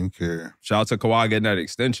 I don't even care. Shout out to Kawhi getting that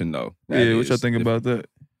extension, though. What y'all think about that?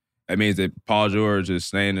 That means that Paul George is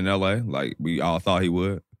staying in L.A. like we all thought he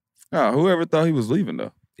would. Whoever thought he was leaving,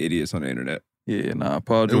 though? Idiots on the internet. Yeah,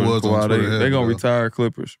 Paul George and Kawhi, they going to retire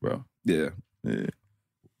Clippers, bro. Yeah.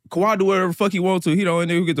 Kawhi do whatever the fuck he wants to. He don't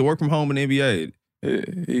even get to work from home in the NBA.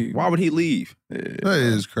 Yeah, why would he leave? That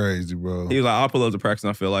is crazy, bro. He was like, I'll pull up to practice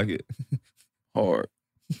and I feel like it. Hard.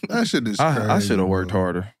 That shit is crazy. I should have worked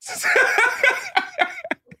harder.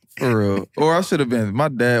 For real. Or I should have been. My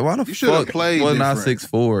dad, why the fuck wasn't I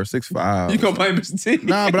 6'4", 6'5"? You gonna play Mr. T?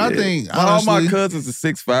 Nah, but I think, honestly, all my cousins are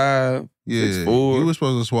 6'5", 6'4". You were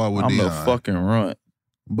supposed to swap with Dion. I'm a fucking runt.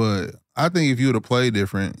 But I think if you would have played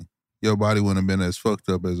different, your body wouldn't have been as fucked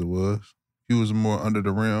up as it was. If you was more under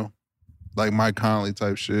the rim, like Mike Conley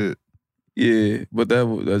type shit. Yeah, but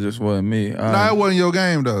that just wasn't me. Nah, it wasn't your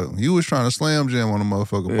game, though. You was trying to slam jam on the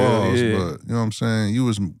motherfucking balls, but you know what I'm saying? You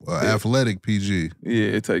was athletic PG. Yeah,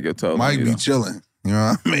 it take your toll. Mike be chilling. You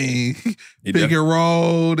know what I mean? Pick and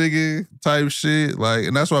roll, nigga, type shit. Like,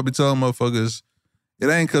 and that's why I be telling motherfuckers, it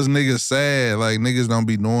ain't because niggas sad. Like, niggas don't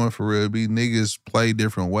be knowing for real. Be niggas play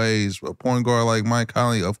different ways. A point guard like Mike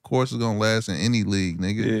Conley, of course, is going to last in any league,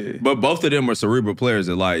 nigga. Yeah. But both of them are cerebral players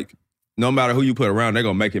that, like, no matter who you put around, they're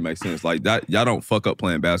going to make it make sense. Like, that, y'all don't fuck up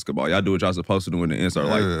playing basketball. Y'all do what y'all supposed to do in the insert.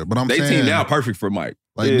 Like, but I'm they saying, team now perfect for Mike.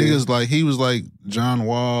 Like, niggas, like, he was like John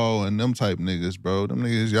Wall and them type niggas, bro. Them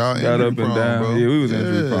niggas, y'all got up and down. Bro. Yeah, we was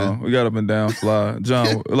injury prone. We got up and down fly.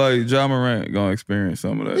 John Morant going to experience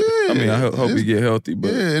some of that. Yeah, I mean, I hope he get healthy.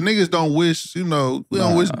 But and niggas don't wish, we don't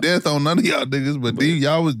wish death on none of y'all niggas, but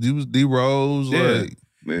y'all was D-Rose, like.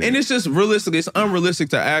 Man. And it's just realistic. It's unrealistic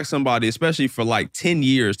to ask somebody, especially for like 10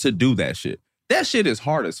 years, to do that shit. That shit is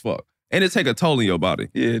hard as fuck. And it take a toll on your body.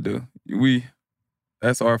 Yeah, dude.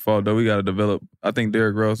 That's our fault, though. We got to develop. I think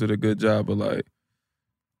Derrick Rose did a good job of, like,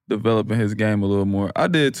 developing his game a little more. I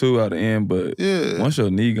did, too, at the end, but once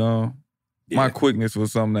your knee gone, my quickness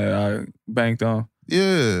was something that I banked on.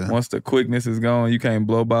 Yeah. Once the quickness is gone, you can't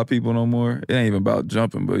blow by people no more. It ain't even about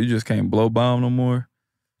jumping, but you just can't blow by them no more.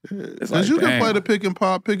 Because you can play the pick and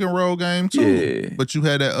pop, pick and roll game too. Yeah. But you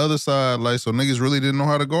had that other side, like, so niggas really didn't know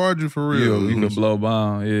how to guard you for real. You could blow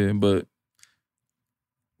by them, but.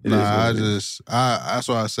 That's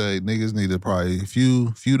why I say niggas need to probably,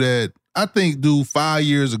 few that, I think, do 5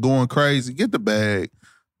 years of going crazy, get the bag,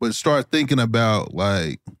 but start thinking about,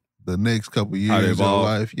 like, the next couple years of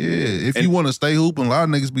life. Yeah. If you want to stay hooping, a lot of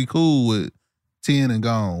niggas be cool with 10 and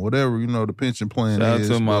gone, whatever, the pension plan shout is.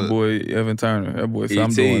 Shout out to my boy, Evan Turner. That boy said, I'm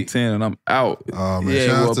doing 10 and I'm out. Oh, man.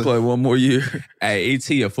 Yeah, we'll play one more year. Hey,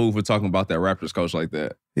 E.T. a fool for talking about that Raptors coach like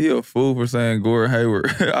that. He a fool for saying Gordon Hayward.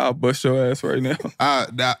 I'll bust your ass right now.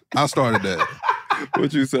 I started that.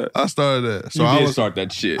 What you said? I started that. So you I did was start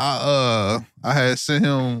that shit. I had sent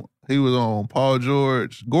him. He was on Paul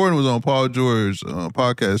George. Gordon was on Paul George's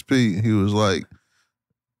podcast. Pete. He was like,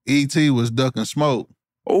 E.T. was ducking smoke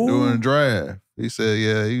during the draft. He said,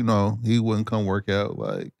 yeah, you know, he wouldn't come work out.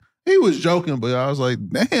 Like, he was joking, but I was like,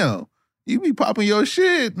 damn, you be popping your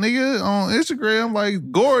shit, nigga, on Instagram.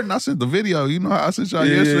 Like, Gordon, I sent the video. You know how I sent y'all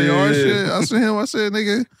yesterday our shit? I sent him, I said,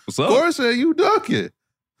 nigga, what's up? Gordon said, you ducking.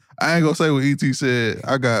 I ain't gonna say what E.T. said.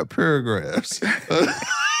 I got paragraphs.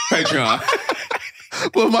 Patreon.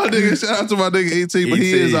 But my nigga, shout out to my nigga E.T., but he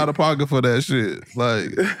E.T. is out of pocket for that shit.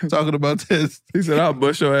 Like, talking about this. He said, I'll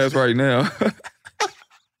bust your ass right now.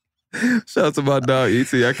 Shout out to my dog,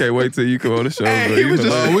 E.T. I can't wait till you come on the show. Hey, bro. he was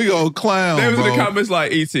just, we gonna clown, They was in bro. the comments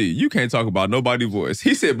like, E.T., you can't talk about nobody's voice.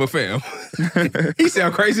 He said, but fam, he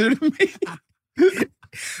sound crazier than me.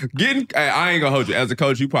 I ain't gonna hold you. As a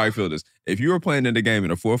coach, you probably feel this. If you were playing in the game in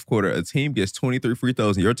the fourth quarter, a team gets 23 free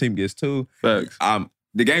throws and your team gets 2. Facts.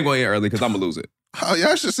 The game going to end early because I'm gonna lose it. Oh,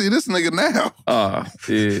 y'all should see this nigga now.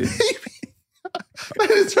 Yeah. They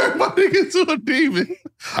just turned my nigga into a demon.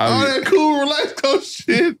 All that cool, relaxed coach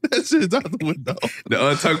shit, that shit's out the window. The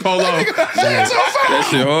untucked polo. That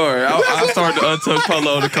shit hard. I started the untucked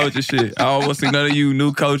polo to coaching shit. I don't want to see none of you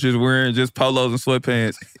new coaches wearing just polos and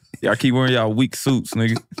sweatpants. Y'all keep wearing y'all weak suits,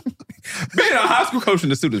 nigga. Being a high school coach in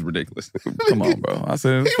the suit is ridiculous. Come on, bro. I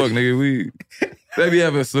said, fuck, nigga, they be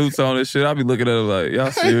having suits on and shit. I be looking at it like,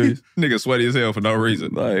 y'all serious? Nigga sweaty as hell for no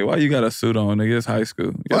reason. Like, why you got a suit on, nigga? It's high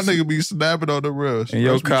school. My nigga be snapping on the rails. And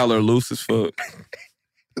your collar loose as fuck.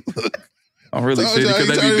 I'm really shitty because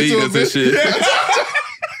they be beating us and shit.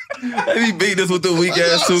 They be beating us with the weak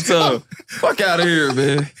ass suits on. Fuck out of here,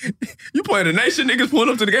 man. You playing the nation, niggas pulling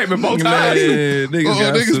up to the game in bow ties. Man,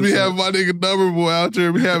 niggas be having my nigga number boy out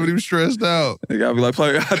there, be having him stressed out. They gotta be like,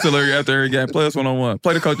 play. I tell her after every game, play us 1-on-1.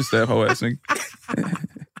 Play the coaching staff, hoe ass nigga.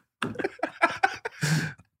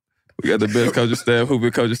 We got the best coaching staff,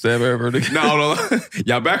 hooping coaching staff ever. Nigga. No,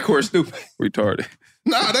 y'all backcourt stupid. Retarded.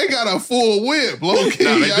 Nah, they got a full whip, low key.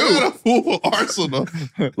 Nah, they y'all do. got a full arsenal.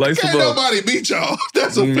 Lace Can't them up. nobody beat y'all.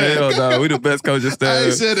 That's a fact. Hell no, we the best coaching I staff.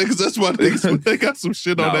 ain't said it because that's why niggas, they got some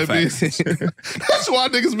shit on that facts. bitch. That's why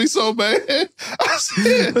niggas be so bad. I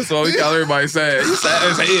said, That's why we call everybody sad. You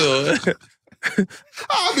sad as hell.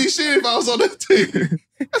 I'd be shit if I was on that team.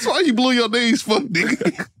 That's why you blew your knees, fuck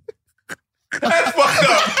nigga. That's fucked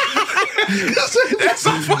up. That's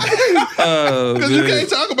so fucked up. Because you can't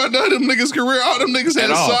talk about none of them niggas' career. All them niggas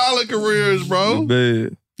had At all. solid careers, bro.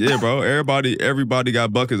 Man. Yeah, bro. Everybody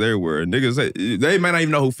got buckets everywhere. Niggas, they might not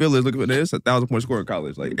even know who Phil is. Look at this, 1,000-point score in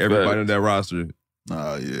college. Like everybody on that roster,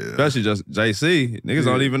 Oh, yeah. especially just JC. Niggas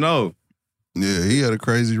don't even know. Yeah, he had a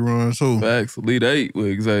crazy run, too. Facts. Elite 8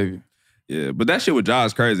 with Xavier. Yeah, but that shit with Ja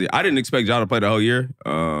is crazy. I didn't expect Ja to play the whole year.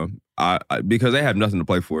 Because they have nothing to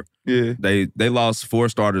play for. Yeah. They lost 4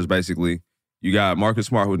 starters basically. You got Marcus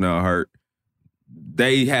Smart who's now hurt.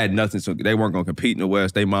 They had nothing, so they weren't going to compete in the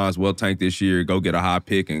West. They might as well tank this year, go get a high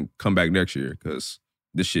pick, and come back next year because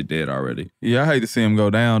this shit dead already. Yeah, I hate to see him go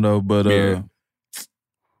down though, but Yeah.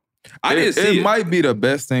 I didn't see it might be the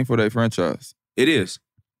best thing for their franchise. It is.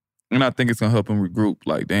 And I think it's gonna help them regroup.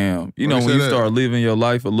 Like, damn, you Why know, you when say you that? start living your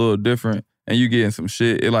life a little different and you getting some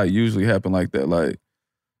shit, it like usually happen like that. Like,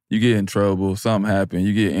 you get in trouble, something happen,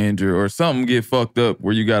 you get injured, or something get fucked up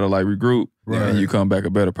where you gotta like regroup, Right. and you come back a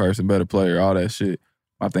better person, better player, all that shit.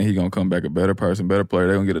 I think he gonna come back a better person, better player.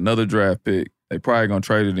 They're gonna get another draft pick. They probably gonna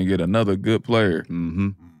trade it and get another good player. Mm-hmm.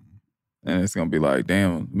 And it's gonna be like,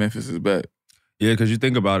 damn, Memphis is back. Yeah, because you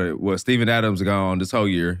think about it, Steven Adams gone this whole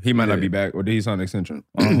year. He might not Yeah. be back, or did he sign an extension?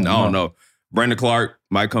 I don't know. Brandon Clark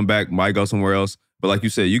might come back, might go somewhere else. But like you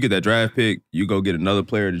said, you get that draft pick, you go get another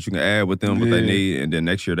player that you can add with them, what they Yeah. need, and then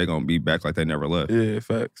next year they're going to be back like they never left. Yeah,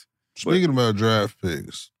 facts. Speaking about draft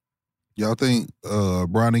picks, y'all think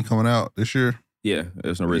Bronny coming out this year? Yeah,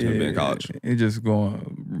 there's no reason to be in college. He just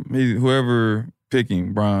going, whoever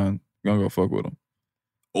picking Brian, gonna go fuck with him.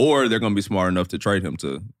 Or they're going to be smart enough to trade him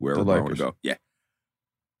to wherever The they want to Lakers. go. Yeah.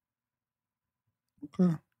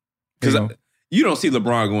 Okay. Because you don't see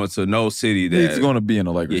LeBron going to no city that... He's going to be in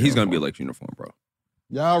a Lakers Yeah, he's going to be a uniform. Lakers uniform, bro.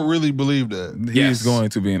 Y'all really believe that? He's Yes. going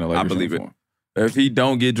to be in a Lakers I believe uniform. If he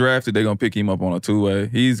don't get drafted, they're going to pick him up on a two-way.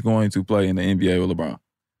 He's going to play in the NBA with LeBron.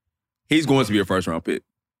 He's going to be a first-round pick.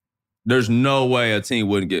 There's no way a team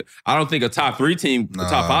wouldn't get... I don't think a top 3 team, a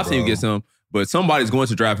top 5 team bro. gets him, but somebody's going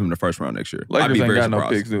to draft him in the first round next year. I'd Lakers be ain't very got no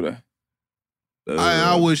surprised. picks, do they?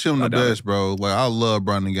 I wish him I the doubt best, bro. Like, I love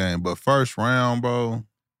Bronny game, but first round, bro.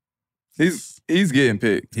 He's getting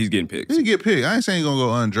picked. He's getting picked. He get picked. I ain't saying he's gonna go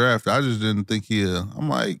undrafted. I just didn't think I'm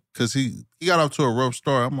like, because he got off to a rough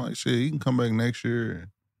start. I'm like, shit, he can come back next year.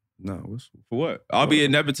 No, for what?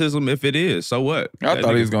 Albeit nepotism, if it is, so what? I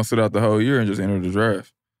thought he was gonna sit out the whole year and just enter the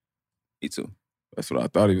draft. Me too. That's what I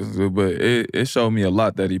thought he was gonna do. But it showed me a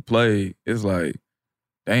lot that he played. It's like,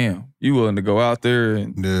 damn, you willing to go out there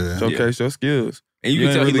and showcase your skills. And you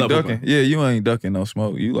can tell ain't he love ducking. hooping. Yeah, you ain't ducking no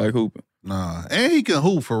smoke. You like hooping. Nah, and he can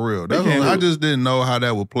hoop for real. I just didn't know how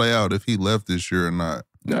that would play out if he left this year or not.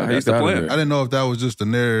 Nah, he's the plan. I didn't know if that was just a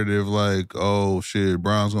narrative, like, oh shit,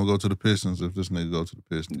 Brown's gonna go to the Pistons if this nigga go to the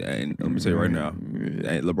Pistons. And let me tell you right now,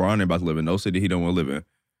 LeBron ain't about to live in no city he don't want to live in.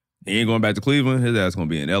 He ain't going back to Cleveland. His ass gonna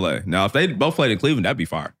be in LA. Now, if they both played in Cleveland, that'd be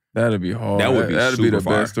fire. That'd be hard. That'd be the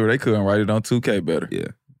fire. best story. They couldn't write it on 2K better. Yeah.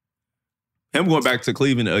 Him going back to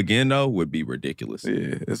Cleveland again, though, would be ridiculous.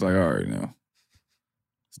 Yeah, it's like, all right now.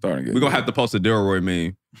 Starting to get We're going to have to post a Delroy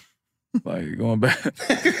meme. Like, going back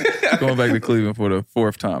to Cleveland for the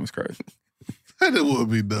 4th time is crazy. That would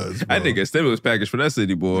be nuts, bro. I think a stimulus package for that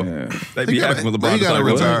city, boy. Yeah. They be happy when LeBron He got to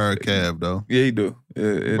decides, retire a cab, though. Yeah, he do.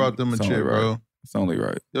 It Brought them a it's chip, only bro. right. It's only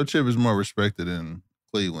right. Your chip is more respected in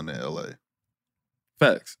Cleveland than LA.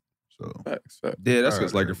 Facts. So Facts. Yeah, that's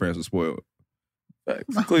because Laker fans are spoiled.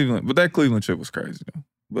 Facts. Cleveland. But that Cleveland chip was crazy, though.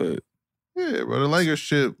 But yeah, bro, the Lakers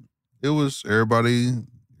chip, it was everybody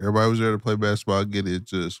was there to play basketball. I get it.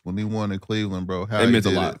 Just when he won in Cleveland, bro, how It he meant a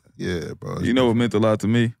did lot. it. Yeah, bro. you know what meant a lot to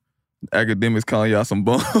me? Academics calling y'all some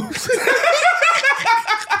bums.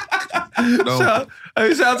 Shout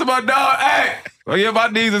out to my dog. Hey, well, yeah, my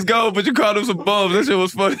knees is gold, but you called them some bums. That shit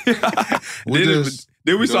was funny.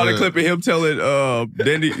 Then we saw the ahead. clip of him telling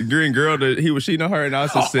Danny Green girl that he was cheating on her, and I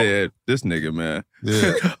just said, "This nigga, man."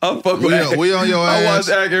 Yeah, I'm fucking with we on your I ass.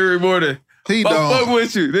 watch Ack every morning. He I'm don't. fuck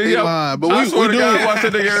with you. He lying, but I we swear to do. God, I watch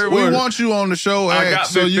that nigga every We morning. want you on the show, I Act, got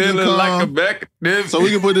so me you can feeling come. like a back. So we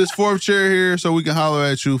can put this 4th chair here, so we can holler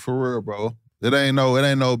at you for real, bro. It ain't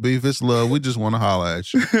no beef. It's love. We just want to holler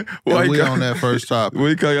at you. Why And you we call- on that first topic.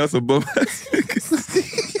 We call y'all some bum ass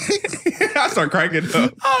I start cracking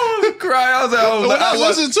up. I was crying. I was like, oh, When I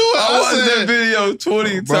listened to it, I I watched said- that video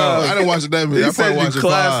 20 Bro, times. I didn't watch that video. He I said probably you watched it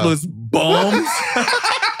 5. classless bums.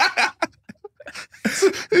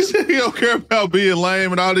 This shit, he don't care about being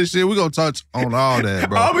lame and all this shit. We gonna touch on all that,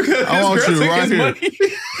 bro. All because I want his girl you took right his here.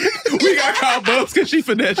 money. We got called bums because she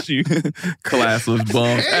finessed you. Classless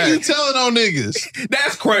bums. And you telling on niggas.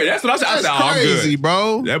 That's crazy. That's what I said. That's I said, I'm crazy, good.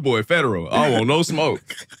 bro. That boy federal. I don't want no smoke.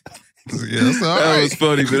 Yeah, so, all That right. was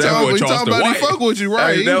funny, but that Talking- boy we Charleston talking about White. he fuck with you,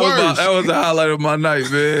 right? Hey, He that works. was the highlight of my night,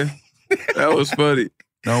 man. That was funny.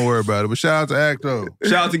 Don't worry about it. But shout out to Act though.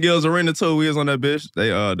 Shout out to Gil's Arena too. We was on that bitch.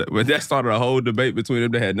 They but that started a whole debate between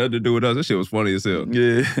them that had nothing to do with us. That shit was funny as hell.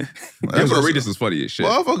 Yeah. Gil's Arena is funny as shit.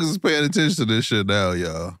 Motherfuckers is paying attention to this shit now,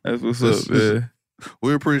 y'all. That's what's up, man.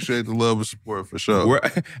 We appreciate the love and support for sure.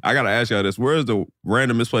 I gotta ask y'all this. Where's the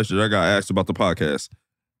randomest place that I got asked about the podcast?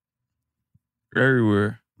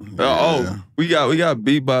 Everywhere. We got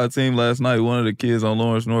beat by a team last night. One of the kids on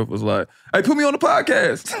Lawrence North was like, "Hey, put me on the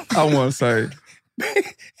podcast." I want to say,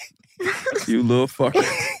 you little fucker.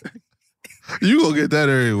 You gonna get that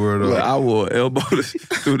everywhere though. Like, I will elbow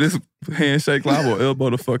through this handshake line. I will elbow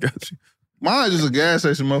the fuck out you. Mine just a gas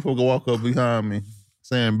station motherfucker walk up behind me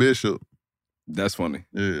saying Bishop. That's funny.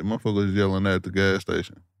 Yeah, motherfuckers yelling at the gas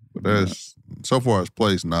station. But that's so far as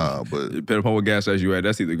place, nah. But Depending upon what gas station you at,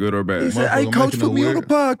 that's either good or bad. He said, "Hey, Motherfucker coach, making put it me on the weird.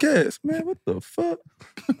 podcast." Man, what the fuck?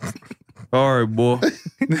 All right, boy.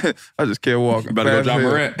 I just kept walking. You better go fast John as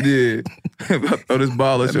hell. Morant. Yeah. Throw this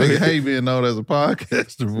ball at that your nigga head. hate being known as a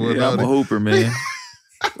podcaster. Boy. Yeah, I'm a hooper, man.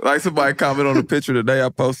 Like somebody commented on the picture today I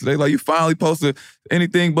posted. They like, you finally posted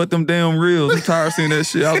anything but them damn reels. I'm tired of seeing that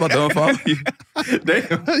shit. I was about to unfollow you.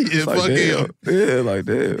 Damn. Yeah, Like, fuck damn. him. Yeah, like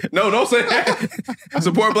damn. No, don't say that. I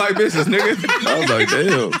support black business, nigga. I was like,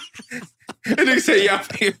 damn. And nigga say, yeah,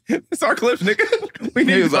 it's our clips, nigga. We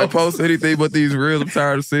He need was like, post anything but these reels. I'm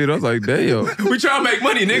tired of seeing it. I was like, damn. We try to make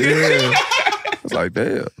money, nigga. Yeah. I was like,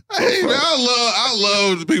 damn. Hey man, I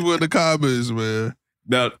love the people in the comments, man.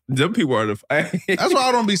 Now, them people are the. That's why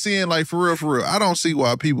I don't be seeing, like, for real. I don't see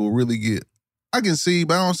why people really get. I can see,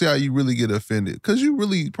 but I don't see how you really get offended. Because you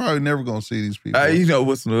really probably never going to see these people. You know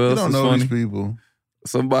what's else You don't is know funny? these people.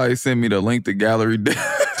 Somebody sent me the link to Gallery Day.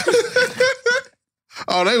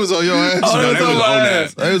 Oh, they was on your ass. Oh, they was on my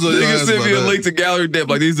ass. They was on your Nigga ass sent about me a that. link to Gallery Depth.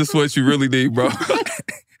 Like, these are the sweats you really need, bro.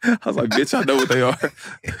 I was like, bitch, I know what they are.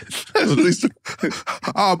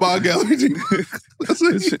 I'll buy a gallery. That's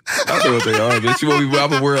what I know what they are, bitch. You want me?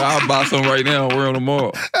 I'll buy some right now and wear them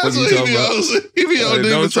tomorrow. That's what he be on.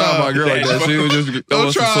 Don't try my girl like that. She was just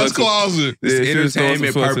don't try his closet. Yeah, it's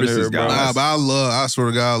entertainment purposes, bro. guys. But I swear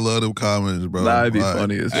to God, I love them comments, bro. That'd be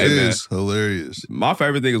funny as It hell. is hilarious. My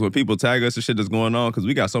favorite thing is when people tag us and shit that's going on because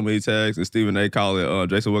we got so many tags. And Stephen A. called it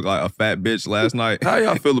Jason Whitlock a fat bitch last night. How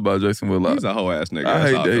y'all feel about Jason Whitlock? He's a whole ass nigga. I That's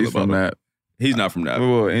hate how that feel he's about from him. that. He's not from that.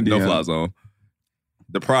 Well, Indiana. No fly zone.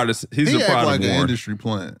 The product. He's He the act product like of an Warren. industry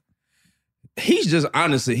plant. He's just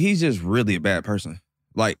honestly, he's just really a bad person.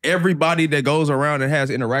 Like everybody that goes around and has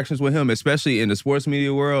interactions with him, especially in the sports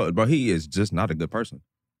media world, bro, he is just not a good person.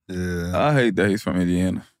 Yeah. I hate that he's from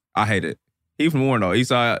Indiana. I hate it. He from Warren though.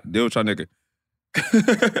 Eastside, deal with y'all nigga.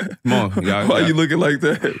 Come on, y'all. Why you looking like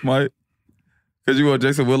that, Mike? Because you want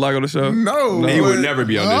Jason Whitlock on the show? No. He would never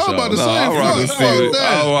be on this show. I'm about to say, I'll rock with fuck Stephen.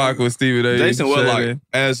 that. I'll rock with Stephen A. Jason Whitlock, Shannon.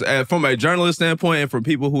 as from a journalist standpoint, and from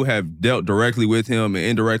people who have dealt directly with him and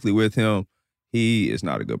indirectly with him, he is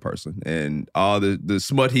not a good person, and all the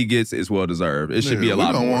smut he gets is well deserved. It should be a lot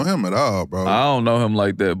We don't more. want him at all, bro. I don't know him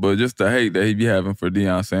like that, but just the hate that he be having for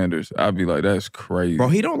Deion Sanders, I'd be like, that's crazy. Bro,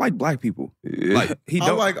 he don't like black people. Yeah. Like he I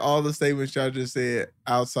don't. like all the statements y'all just said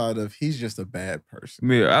outside of he's just a bad person.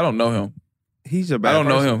 Yeah, I don't know him. He's a bad I don't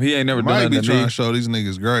know person. him. He ain't never done Might nothing be to trying me. to show these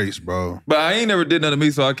niggas grace, bro. But I ain't never did nothing to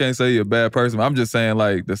me, so I can't say he a bad person. I'm just saying,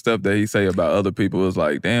 like, the stuff that he say about other people is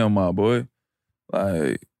like, damn, my boy.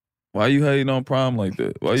 Like, why you hating on Prime like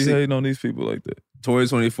that? Why you hating on these people like that?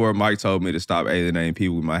 2024, Mike told me to stop alienating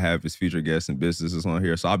people we might have as future guests and businesses on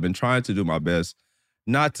here. So I've been trying to do my best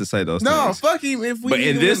not to say those No, things. fuck him. If we But need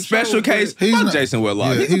in him this on the show, special case, fuck Jason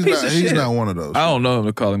Whitlock. Yeah, he's a piece of he's shit. not one of those. I don't know him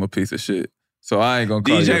to call him a piece of shit. So I ain't gonna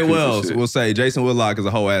call you a DJ piece of Wells shit. will say Jason Whitlock is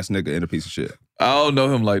a whole ass nigga and a piece of shit. I don't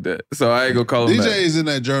know him like that. So I ain't gonna call him DJ that. is in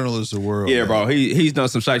that journalist world. Yeah, man. bro. He's done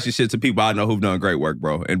some shitty shit to people I know who've done great work,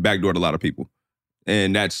 bro, and backdoored a lot of people.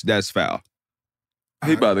 And that's foul.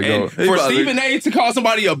 He about to go. And for Stephen A to call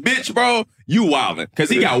somebody a bitch, bro, you wildin'.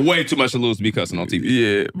 Because he got way too much to lose to be cussing on TV.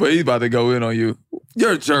 Yeah, but he's about to go in on you.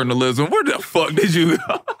 Your journalism, where the fuck did you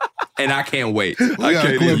And I can't wait. gotta I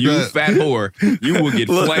can't. clip You that. fat whore, you will get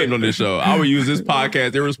flamed on this show. I will use this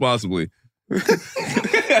podcast irresponsibly.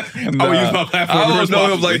 I will use my platform I don't know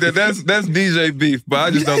him irresponsibly. like that. That's DJ beef, but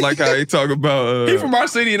I just don't like how he talk about. He from our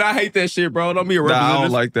city, and I hate that shit, bro. Don't be a Nah, representative. I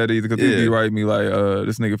don't like that either because he be Yeah. writing me like,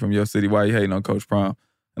 this nigga from your city, why you hating on Coach Prime?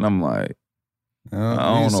 And I'm like, I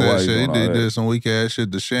don't He know said why he shit. He doing all that. did some weak ass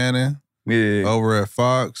shit to Shannon yeah. over at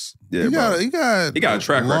Fox. Yeah, he bro. got He got a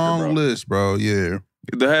track record, long bro. list, bro. Yeah.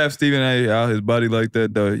 To have Stephen A. out his body like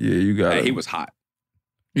that, though, yeah, you got. Hey, he was hot.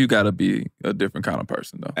 You got to be a different kind of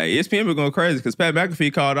person, though. Hey, ESPN been going crazy because Pat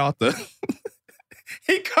McAfee called out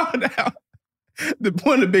he called out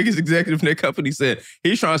one of the biggest executives in their company said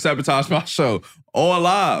he's trying to sabotage my show on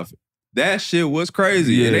live. That shit was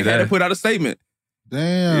crazy. Yeah, and they had to that- put out a statement.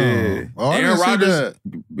 Damn. Yeah. Oh, I Aaron didn't see Rodgers,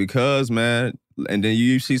 that. because, man, and then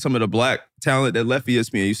you see some of the black talent that left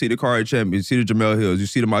ESPN. You see the Corey Champion, you see the Jamel Hills, you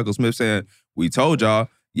see the Michael Smith saying, we told y'all,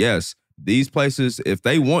 yes, these places, if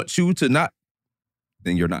they want you to not,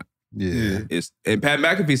 then you're not. Yeah. It's and Pat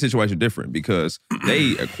McAfee's situation different because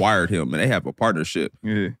they acquired him and they have a partnership.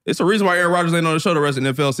 Yeah. It's the reason why Aaron Rodgers ain't on the show the rest of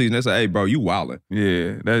the NFL season. They say, hey, bro, you wildin'.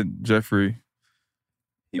 Yeah, that Jeffrey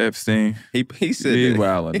Epstein. He said He that.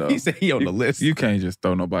 wildin', though. He said he on the list. You can't just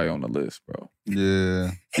throw nobody on the list, bro.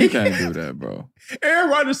 Yeah. You can't do that, bro. Aaron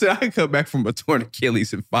Rodgers said, I can come back from a torn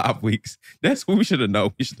Achilles in 5 weeks. That's what we should have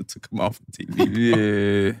known. We should have took him off the TV.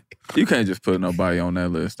 Yeah. You can't just put nobody on that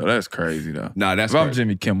list, though. That's crazy, though. Nah, that's if I'm crazy.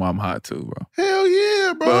 Jimmy Kimmel, I'm hot, too, bro. Hell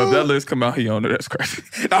yeah, But bro. if that list come out, he on it, that's crazy.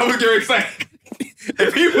 I was getting excited.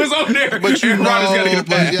 If he was on there, But you Aaron Rodgers got to get a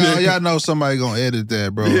but pass. y'all know somebody gonna edit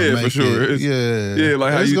that, bro. Yeah, and for make sure. it- It's- yeah. yeah,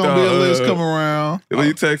 like how There's you gonna be a thought, list come around.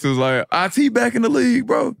 Lee Tex was like, IT back in the league,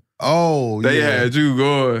 bro. Oh, They yeah. had you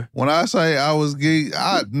going. When I say I was geek,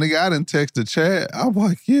 I didn't text the chat. I'm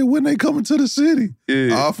like, yeah, when they coming to the city?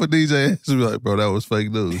 Yeah. All for DJ to be like, bro, that was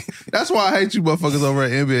fake news. That's why I hate you motherfuckers over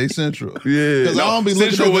at NBA Central. Yeah. Because I don't be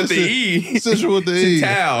looking Central at with that the shit. E. Central with the E.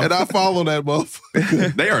 Towel. And I follow that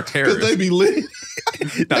motherfucker. They are Because terrorists. they be lit.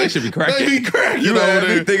 No, they should be cracking. They be cracking. You know at what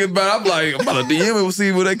me. they thinking about? I'm like, I'm about to DM it. We'll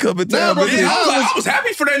see when they come in town. bro, But Yeah, yeah, I was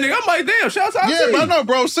happy for that nigga. I'm like, damn, shout out to Yeah, you. but I know,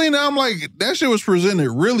 bro. Seeing that, I'm like, that shit was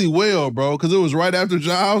presented really well, bro. Because it was right after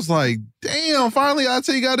John. I was like, damn, finally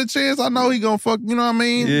IT got a chance. I know he gonna fuck, you know what I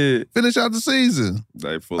mean? yeah. Finish out the season.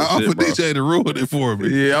 They full I of offered shit, bro. DJ to ruin it for me.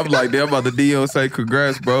 Yeah, I'm like, I'm about to DM say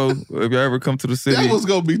congrats, bro. If you ever come to the city. That was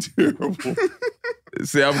gonna be terrible.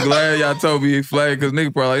 See, I'm glad y'all told me he flagged because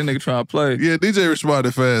nigga probably like, nigga trying to play. Yeah, DJ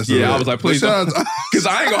responded fast. Yeah, I was like, please don't. Because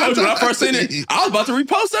I ain't gonna hold you. When I first seen it, I was about to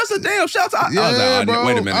repost that. I said, damn, shout out. Yeah, I was like, bro.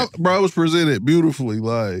 wait a minute. Bro, it was presented beautifully.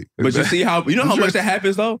 Like, But you see how, you know how much that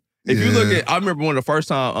happens though? If you look at, I remember when the first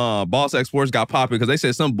time Boss X Sports got popping because they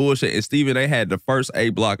said some bullshit and Steven, they had the first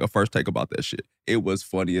A block of first take about that shit. It was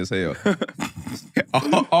funny as hell.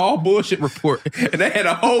 all bullshit report. And they had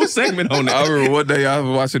a whole segment on it. I remember one day I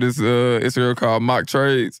was watching this Instagram called Mock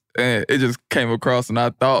Trades and it just came across and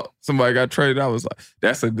I thought somebody got traded. I was like,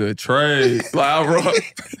 that's a good trade. Like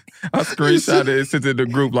I screenshot it and sent it to the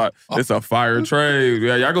group like, it's a fire trade.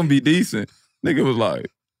 Yeah, y'all gonna be decent. Nigga was like,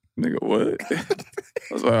 nigga, what?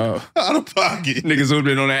 I was like, oh. Out of pocket. Niggas zoomed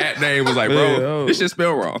in on the app name was like, bro, this shit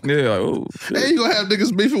spelled wrong. Yeah, like, oh, shit. Hey, you gonna have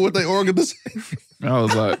niggas beefing with their organization? I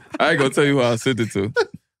was like, I ain't gonna tell you who I sent it to.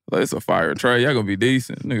 Like, it's a fire trade. Y'all gonna be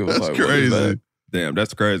decent. Nigga was That's like, crazy. What is that? Damn,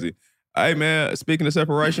 that's crazy. Hey, man, speaking of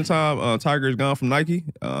separation time, Tiger is gone from Nike.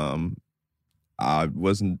 I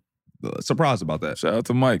wasn't surprised about that. Shout out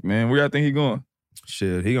to Mike, man. Where y'all think he going?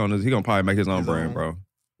 Shit, he gonna probably make his own brand, bro.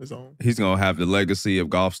 His own. He's gonna have the legacy of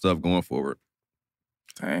golf stuff going forward.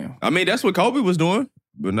 Damn. I mean, that's what Kobe was doing.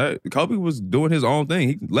 But Kobe was doing his own thing.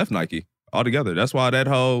 He left Nike altogether. That's why that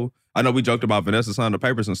whole, I know we joked about Vanessa signing the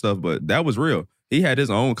papers and stuff, but that was real. He had his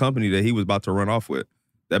own company that he was about to run off with.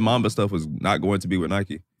 That Mamba stuff was not going to be with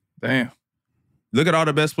Nike. Damn. Look at all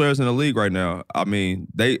the best players in the league right now. I mean,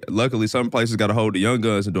 luckily some places got to hold the young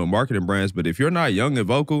guns and doing marketing brands, but if you're not young and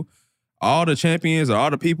vocal, all the champions or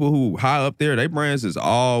all the people who high up there, they brands is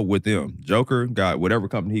all with them. Joker got whatever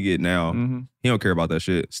company he get now. Mm-hmm. He don't care about that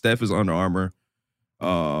shit. Steph is Under Armour.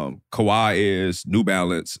 Kawhi is New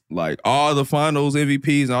Balance. Like all the finals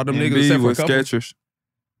MVPs and all them niggas except for a couple. Skechers.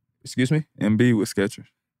 Excuse me? MB with Skechers.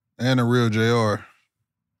 And the real JR.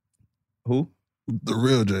 Who? The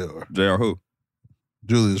real JR. JR who?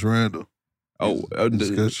 Julius Randle. Oh,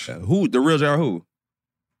 Skechers. who? The real JR who?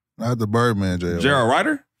 Not the Birdman JR. JR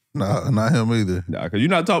Ryder? Nah, not him either. Nah, because you're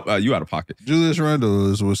not talking. You out of pocket. Julius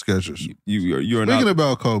Randle is with Skechers. You're Speaking not.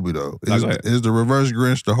 about Kobe though, Nah, go ahead. is the reverse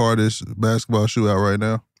Grinch the hardest basketball shoe out right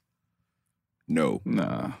now? No.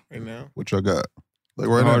 Nah. Right now. What y'all got? Like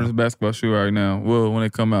The right hardest now? basketball shoe right now. Well, when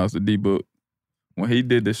it come out, it's the D-Book. When he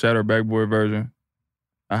did the Shatter Backboard version,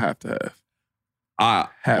 I have to have. Wow.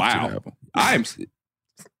 Have them.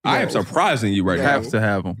 I am surprising you right now. Have to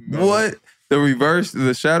have them. What? The reverse,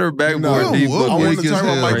 the Shatter Backboard No, D-Book. what? I want to Weak as turn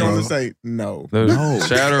my hell, mic on bro. and say no. The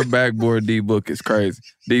Shatter Backboard D-Book is crazy.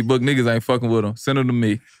 D-Book niggas ain't fucking with them. Send them to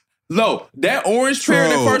me. No, that orange pair,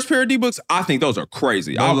 that first pair of D-Books, I think those are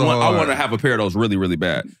crazy. I Those are want hard. to have a pair of those really, really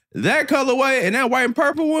bad. That colorway and that white and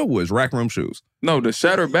purple one was rack room shoes. No, the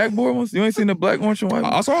Shatter Backboard ones. You ain't seen the black, orange, and white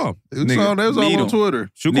ones? I saw them. It was all need on 'em. Twitter.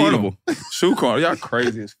 Shoe Need Carnival. Shoe Carnival. Y'all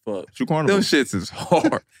crazy as fuck. Shoe Carnival. Them shits is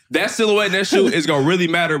hard. That silhouette and that shoe is going to really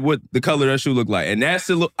matter what the color of that shoe look like. And that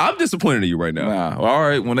silhouette, I'm disappointed in you right now. Nah. Well, all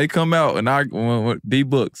right. When they come out and when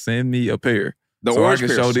D-Book, send me a pair. The so I orange can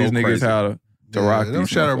pair show is these so niggas crazy. how to rock Them these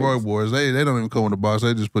Shatter motherfuckers. Backboards, they don't even come in the box.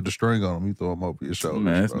 They just put the string on them. You throw them over your shoulder.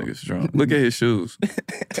 Man, this nigga's strong. Look at his shoes.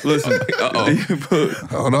 Listen, D-Book.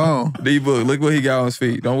 Hold on. D-Book, look what he got on his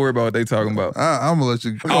feet. Don't worry about what they talking about. I'm gonna let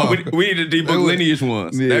you. Oh, we need the D-Book They would- lineage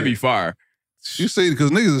ones. Yeah. That'd be fire. You see,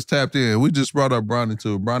 because niggas is tapped in. We just brought up Bronny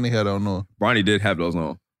too. Bronny had on. Bronny did have those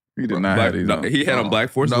on. He did not have these on. He had on black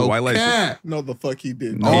forces with white laces. cap. No, the fuck he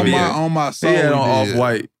didn't. On He my did. on my He soul. had on he did.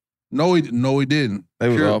 off-white. No, he didn't. They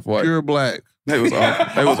was pure, off-white. Pure black. They was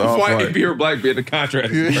off. They was Off-white off-white. and pure black being the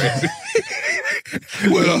contrast is crazy.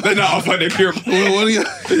 Well, They're not off-white, they're pure black. well, what do you?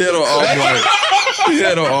 He had on off-white. He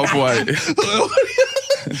had on off-white.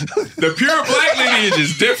 The pure black lineage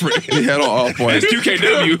is different. He had on off-white. It's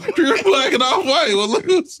QKW. Pure black and off white. Well, look.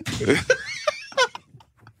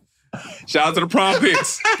 Shout out to the prom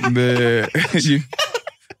pics. Man,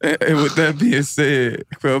 and with that being said,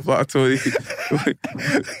 12/20,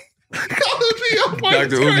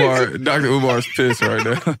 Dr. Umar's pissed right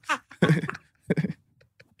now.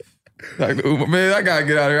 Dr. Umar, man, I gotta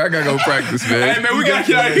get out of here. I gotta go practice, man. Hey, man, we gotta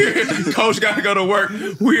get out of here. Coach gotta go to work.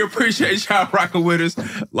 We appreciate y'all rocking with us.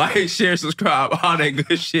 Like, share, subscribe, all that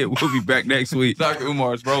good shit. We'll be back next week. Dr.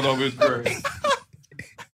 Umar's rolled over his grave.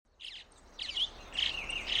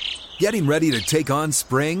 Getting ready to take on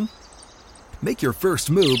spring? Make your first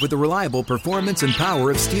move with the reliable performance and power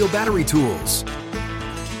of Steel battery tools.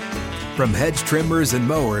 From hedge trimmers and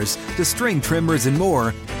mowers to string trimmers and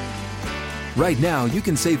more, right now you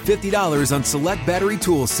can save $50 on select battery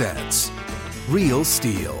tool sets. Real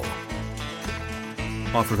Steel.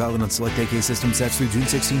 Offer valid on select AK system sets through June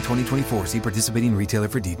 16, 2024. See participating retailer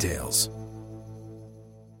for details.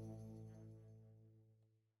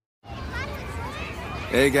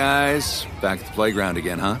 Hey, guys. Back at the playground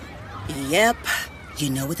again, huh? Yep. You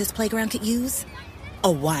know what this playground could use?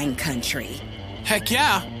 A wine country. Heck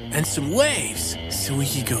yeah. And some waves so we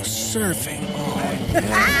could go surfing.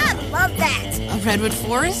 Love that. A redwood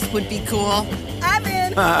forest would be cool. I'm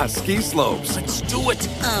in. Ski slopes. Let's do it.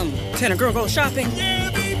 Can a girl go shopping?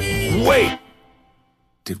 Yeah, baby. Wait!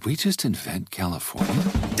 Did we just invent California?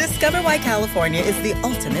 Discover why California is the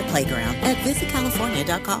ultimate playground at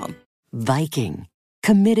visitcalifornia.com. Viking,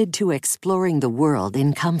 committed to exploring the world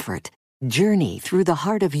in comfort. Journey through the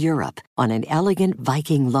heart of Europe on an elegant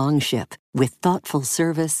Viking longship with thoughtful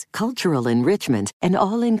service, cultural enrichment, and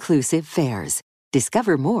all-inclusive fares.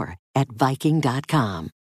 Discover more at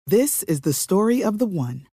Viking.com. This is the story of the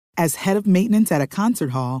one. As head of maintenance at a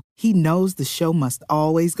concert hall, he knows the show must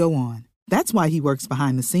always go on. That's why he works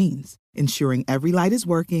behind the scenes, ensuring every light is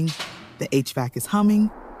working, the HVAC is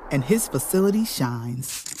humming, and his facility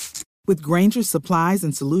shines. With Grainger's supplies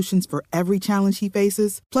and solutions for every challenge he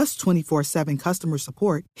faces, plus 24/7 customer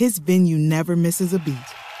support, his venue never misses a beat.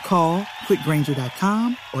 Call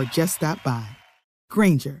quickgrainger.com or just stop by.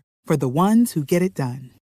 Grainger, for the ones who get it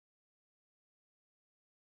done.